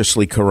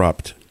viciously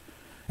corrupt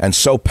and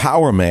so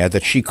power mad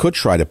that she could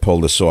try to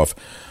pull this off.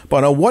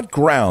 But on what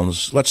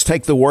grounds, let's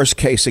take the worst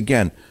case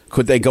again,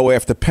 could they go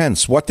after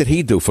Pence? What did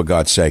he do, for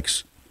God's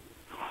sakes?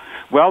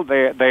 Well,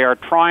 they are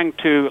trying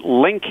to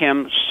link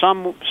him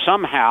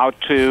somehow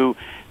to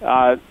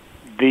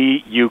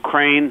the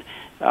Ukraine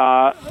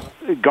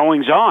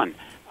goings-on.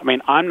 I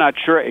mean, I'm not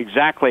sure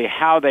exactly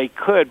how they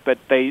could, but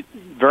they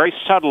very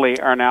subtly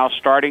are now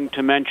starting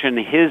to mention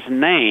his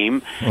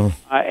name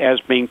as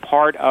being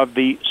part of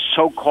the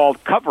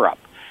so-called cover-up.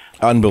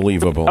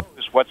 Unbelievable.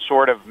 What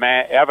sort of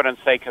evidence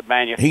they could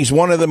manufacture. He's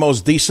one of the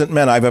most decent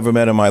men I've ever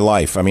met in my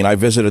life. I mean, I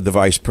visited the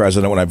vice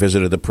president when I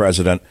visited the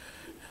president.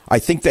 I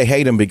think they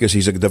hate him because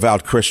he's a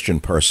devout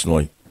Christian,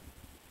 personally.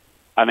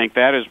 I think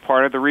that is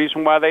part of the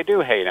reason why they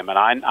do hate him. And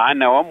I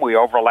know him. We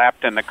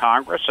overlapped in the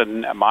Congress,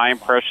 and my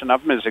impression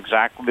of him is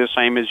exactly the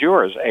same as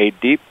yours. A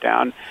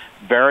deep-down,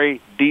 very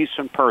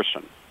decent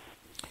person.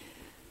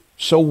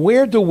 So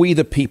where do we,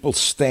 the people,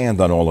 stand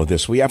on all of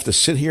this? We have to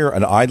sit here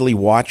and idly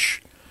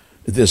watch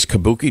this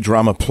kabuki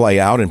drama play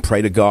out and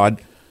pray to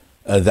God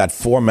that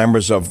 4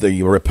 members of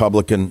the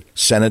Republican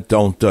Senate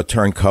don't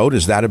turn code?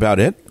 Is that about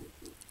it?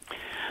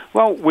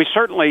 Well, we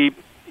certainly,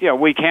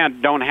 we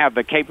don't have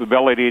the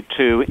capability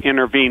to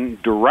intervene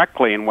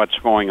directly in what's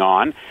going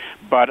on,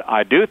 but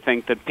I do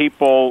think that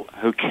people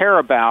who care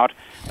about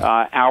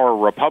our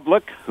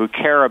republic, who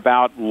care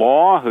about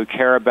law, who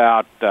care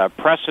about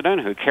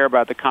precedent, who care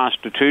about the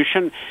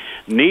Constitution,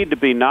 need to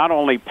be not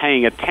only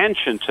paying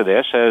attention to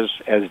this,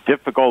 as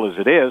difficult as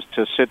it is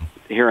to sit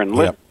here and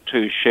listen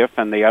to Schiff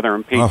and the other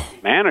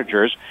impeachment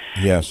managers.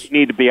 Yes. We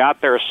need to be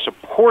out there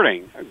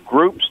supporting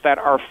groups that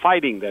are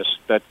fighting this,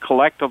 that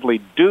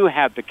collectively do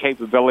have the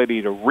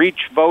capability to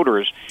reach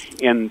voters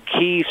in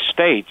key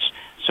states,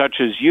 such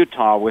as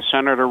Utah with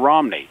Senator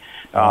Romney.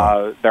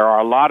 There are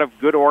a lot of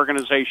good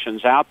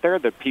organizations out there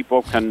that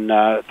people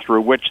can,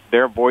 through which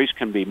their voice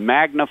can be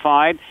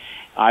magnified.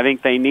 I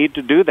think they need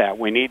to do that.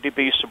 We need to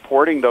be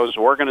supporting those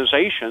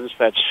organizations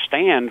that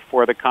stand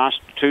for the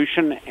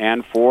Constitution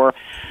and for,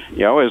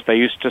 as they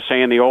used to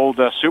say in the old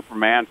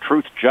Superman,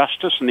 truth,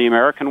 justice, and the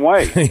American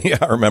way. Yeah,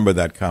 I remember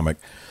that comic.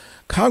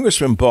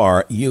 Congressman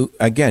Barr, you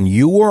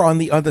were on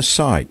the other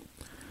side.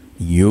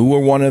 You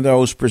were one of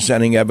those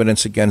presenting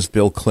evidence against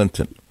Bill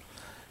Clinton.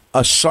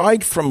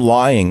 aside from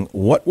lying,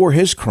 what were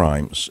his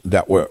crimes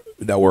that were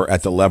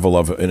at the level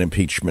of an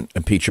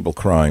impeachable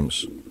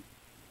crimes?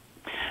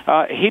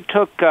 He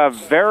took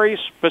very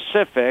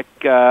specific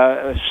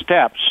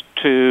steps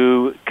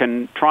to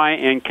try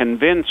and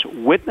convince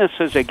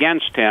witnesses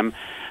against him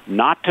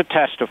not to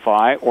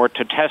testify or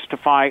to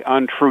testify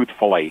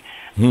untruthfully.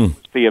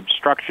 The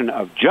obstruction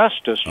of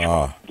justice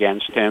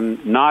against him,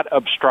 not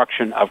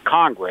obstruction of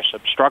Congress.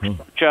 Obstruction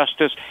of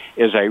justice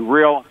is a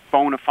real,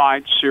 bona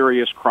fide,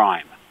 serious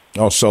crime.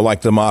 Oh, so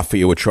like the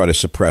mafia would try to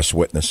suppress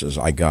witnesses.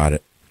 I got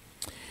it.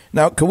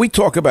 Now, can we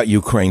talk about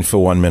Ukraine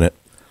for 1 minute?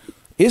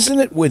 Isn't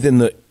it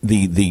within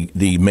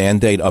the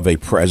mandate of a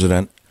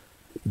president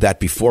that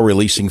before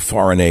releasing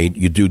foreign aid,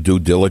 you do due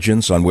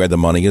diligence on where the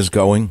money is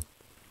going?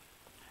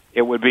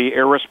 It would be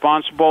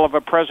irresponsible of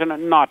a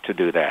president not to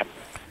do that.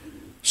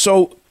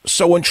 So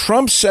when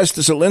Trump says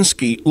to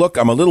Zelensky, look,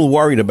 I'm a little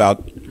worried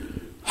about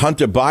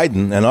Hunter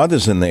Biden and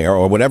others in there,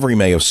 or whatever he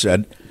may have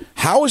said,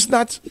 how is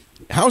that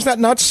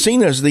not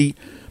seen as the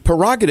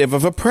prerogative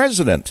of a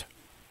president?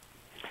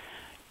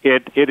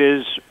 It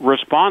is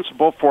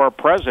responsible for a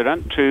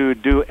president to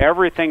do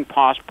everything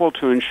possible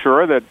to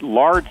ensure that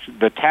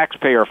the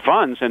taxpayer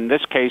funds, in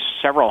this case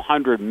several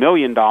 $100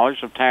 million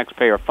of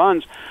taxpayer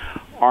funds,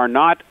 are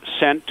not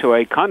sent to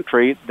a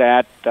country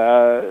that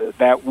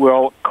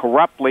will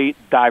corruptly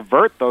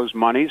divert those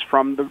monies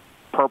from the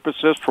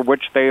purposes for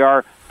which they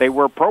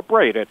were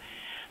appropriated.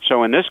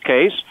 So in this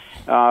case,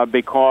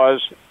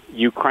 because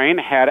Ukraine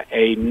had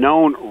a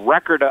known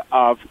record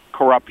of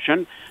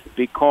corruption,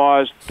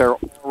 because there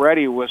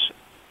already was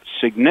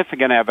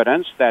significant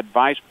evidence that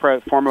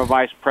former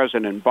Vice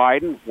President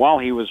Biden, while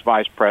he was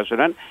vice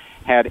president,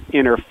 had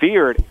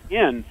interfered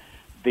in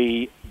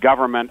the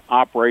government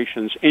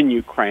operations in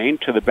Ukraine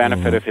to the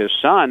benefit of his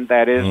son,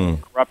 that is,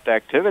 corrupt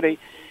activity,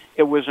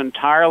 it was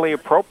entirely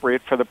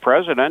appropriate for the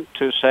president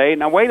to say,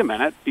 now, wait a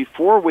minute,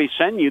 before we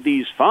send you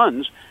these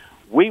funds,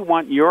 we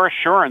want your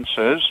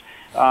assurances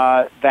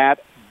that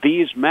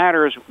these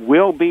matters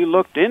will be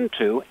looked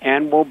into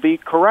and will be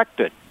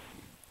corrected.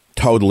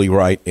 Totally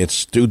right.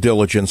 It's due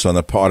diligence on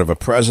the part of a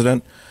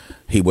president.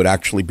 He would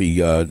actually be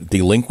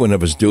delinquent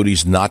of his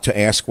duties not to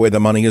ask where the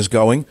money is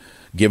going,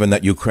 given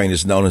that Ukraine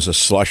is known as a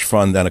slush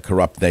fund and a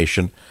corrupt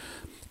nation.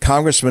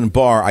 Congressman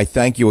Barr, I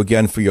thank you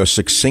again for your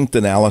succinct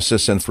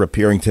analysis and for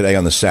appearing today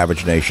on the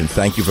Savage Nation.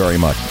 Thank you very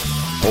much.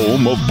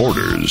 Home of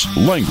borders,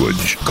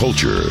 language,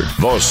 culture,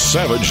 the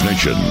Savage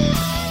Nation.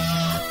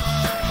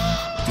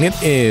 It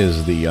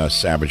is the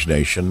Savage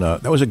Nation.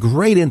 That was a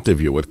great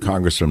interview with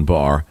Congressman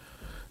Barr,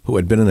 who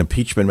had been an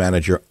impeachment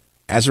manager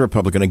as a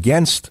Republican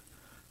against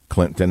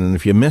Clinton. And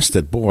if you missed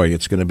it, boy,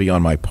 it's going to be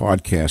on my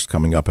podcast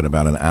coming up in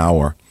about an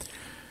hour.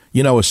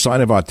 You know, a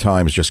sign of our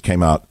times just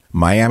came out.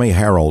 Miami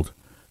Herald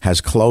has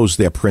closed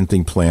their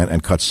printing plant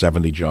and cut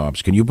 70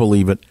 jobs. Can you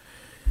believe it?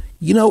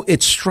 You know,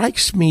 it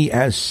strikes me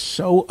as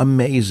so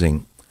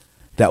amazing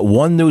that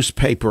one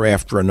newspaper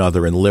after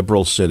another in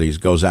liberal cities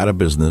goes out of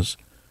business,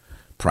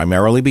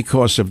 primarily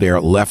because of their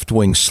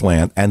left-wing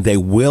slant, and they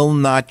will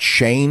not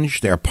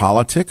change their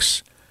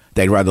politics.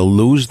 They'd rather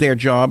lose their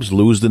jobs,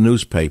 lose the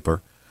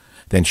newspaper,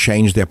 than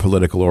change their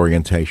political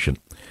orientation.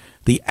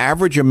 The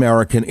average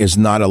American is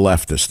not a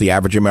leftist. The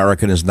average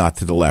American is not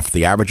to the left.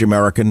 The average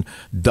American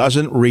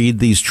doesn't read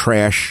these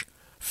trash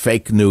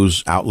fake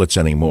news outlets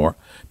anymore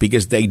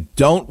because they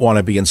don't want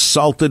to be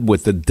insulted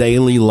with the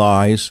daily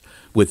lies,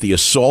 with the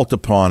assault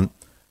upon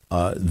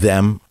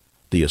them,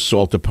 the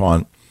assault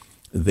upon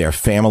their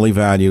family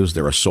values,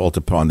 their assault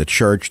upon the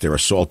church, their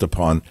assault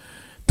upon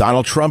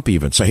Donald Trump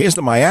even. So here's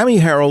the Miami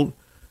Herald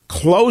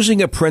closing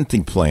a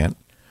printing plant,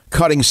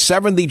 cutting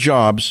 70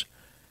 jobs.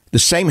 The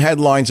same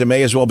headlines that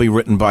may as well be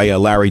written by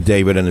Larry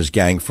David and his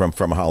gang from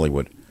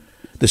Hollywood.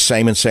 The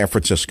same in San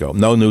Francisco.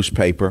 No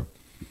newspaper.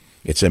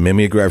 It's a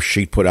mimeograph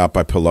sheet put out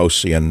by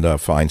Pelosi and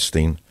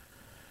Feinstein.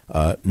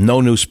 No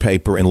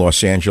newspaper in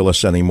Los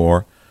Angeles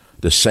anymore.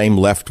 The same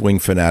left-wing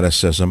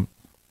fanaticism.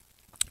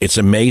 It's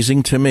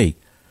amazing to me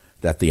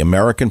that the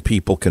American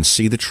people can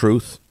see the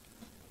truth,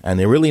 and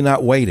they're really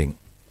not waiting.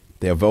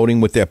 They're voting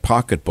with their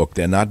pocketbook.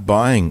 They're not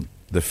buying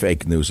the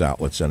fake news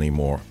outlets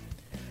anymore.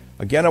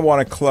 Again, I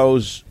want to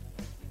close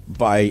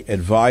by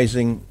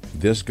advising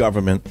this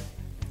government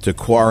to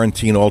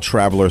quarantine all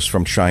travelers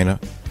from China,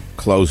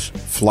 close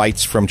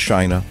flights from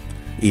China.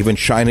 Even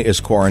China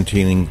is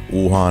quarantining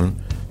Wuhan.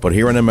 But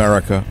here in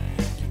America,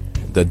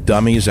 the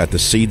dummies at the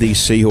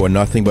CDC, who are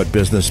nothing but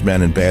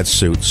businessmen in bad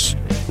suits,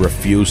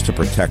 refuse to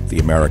protect the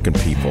American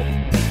people.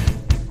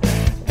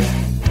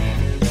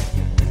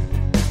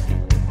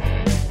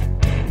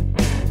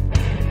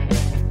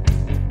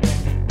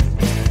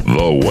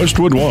 The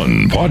Westwood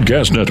One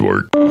Podcast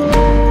Network.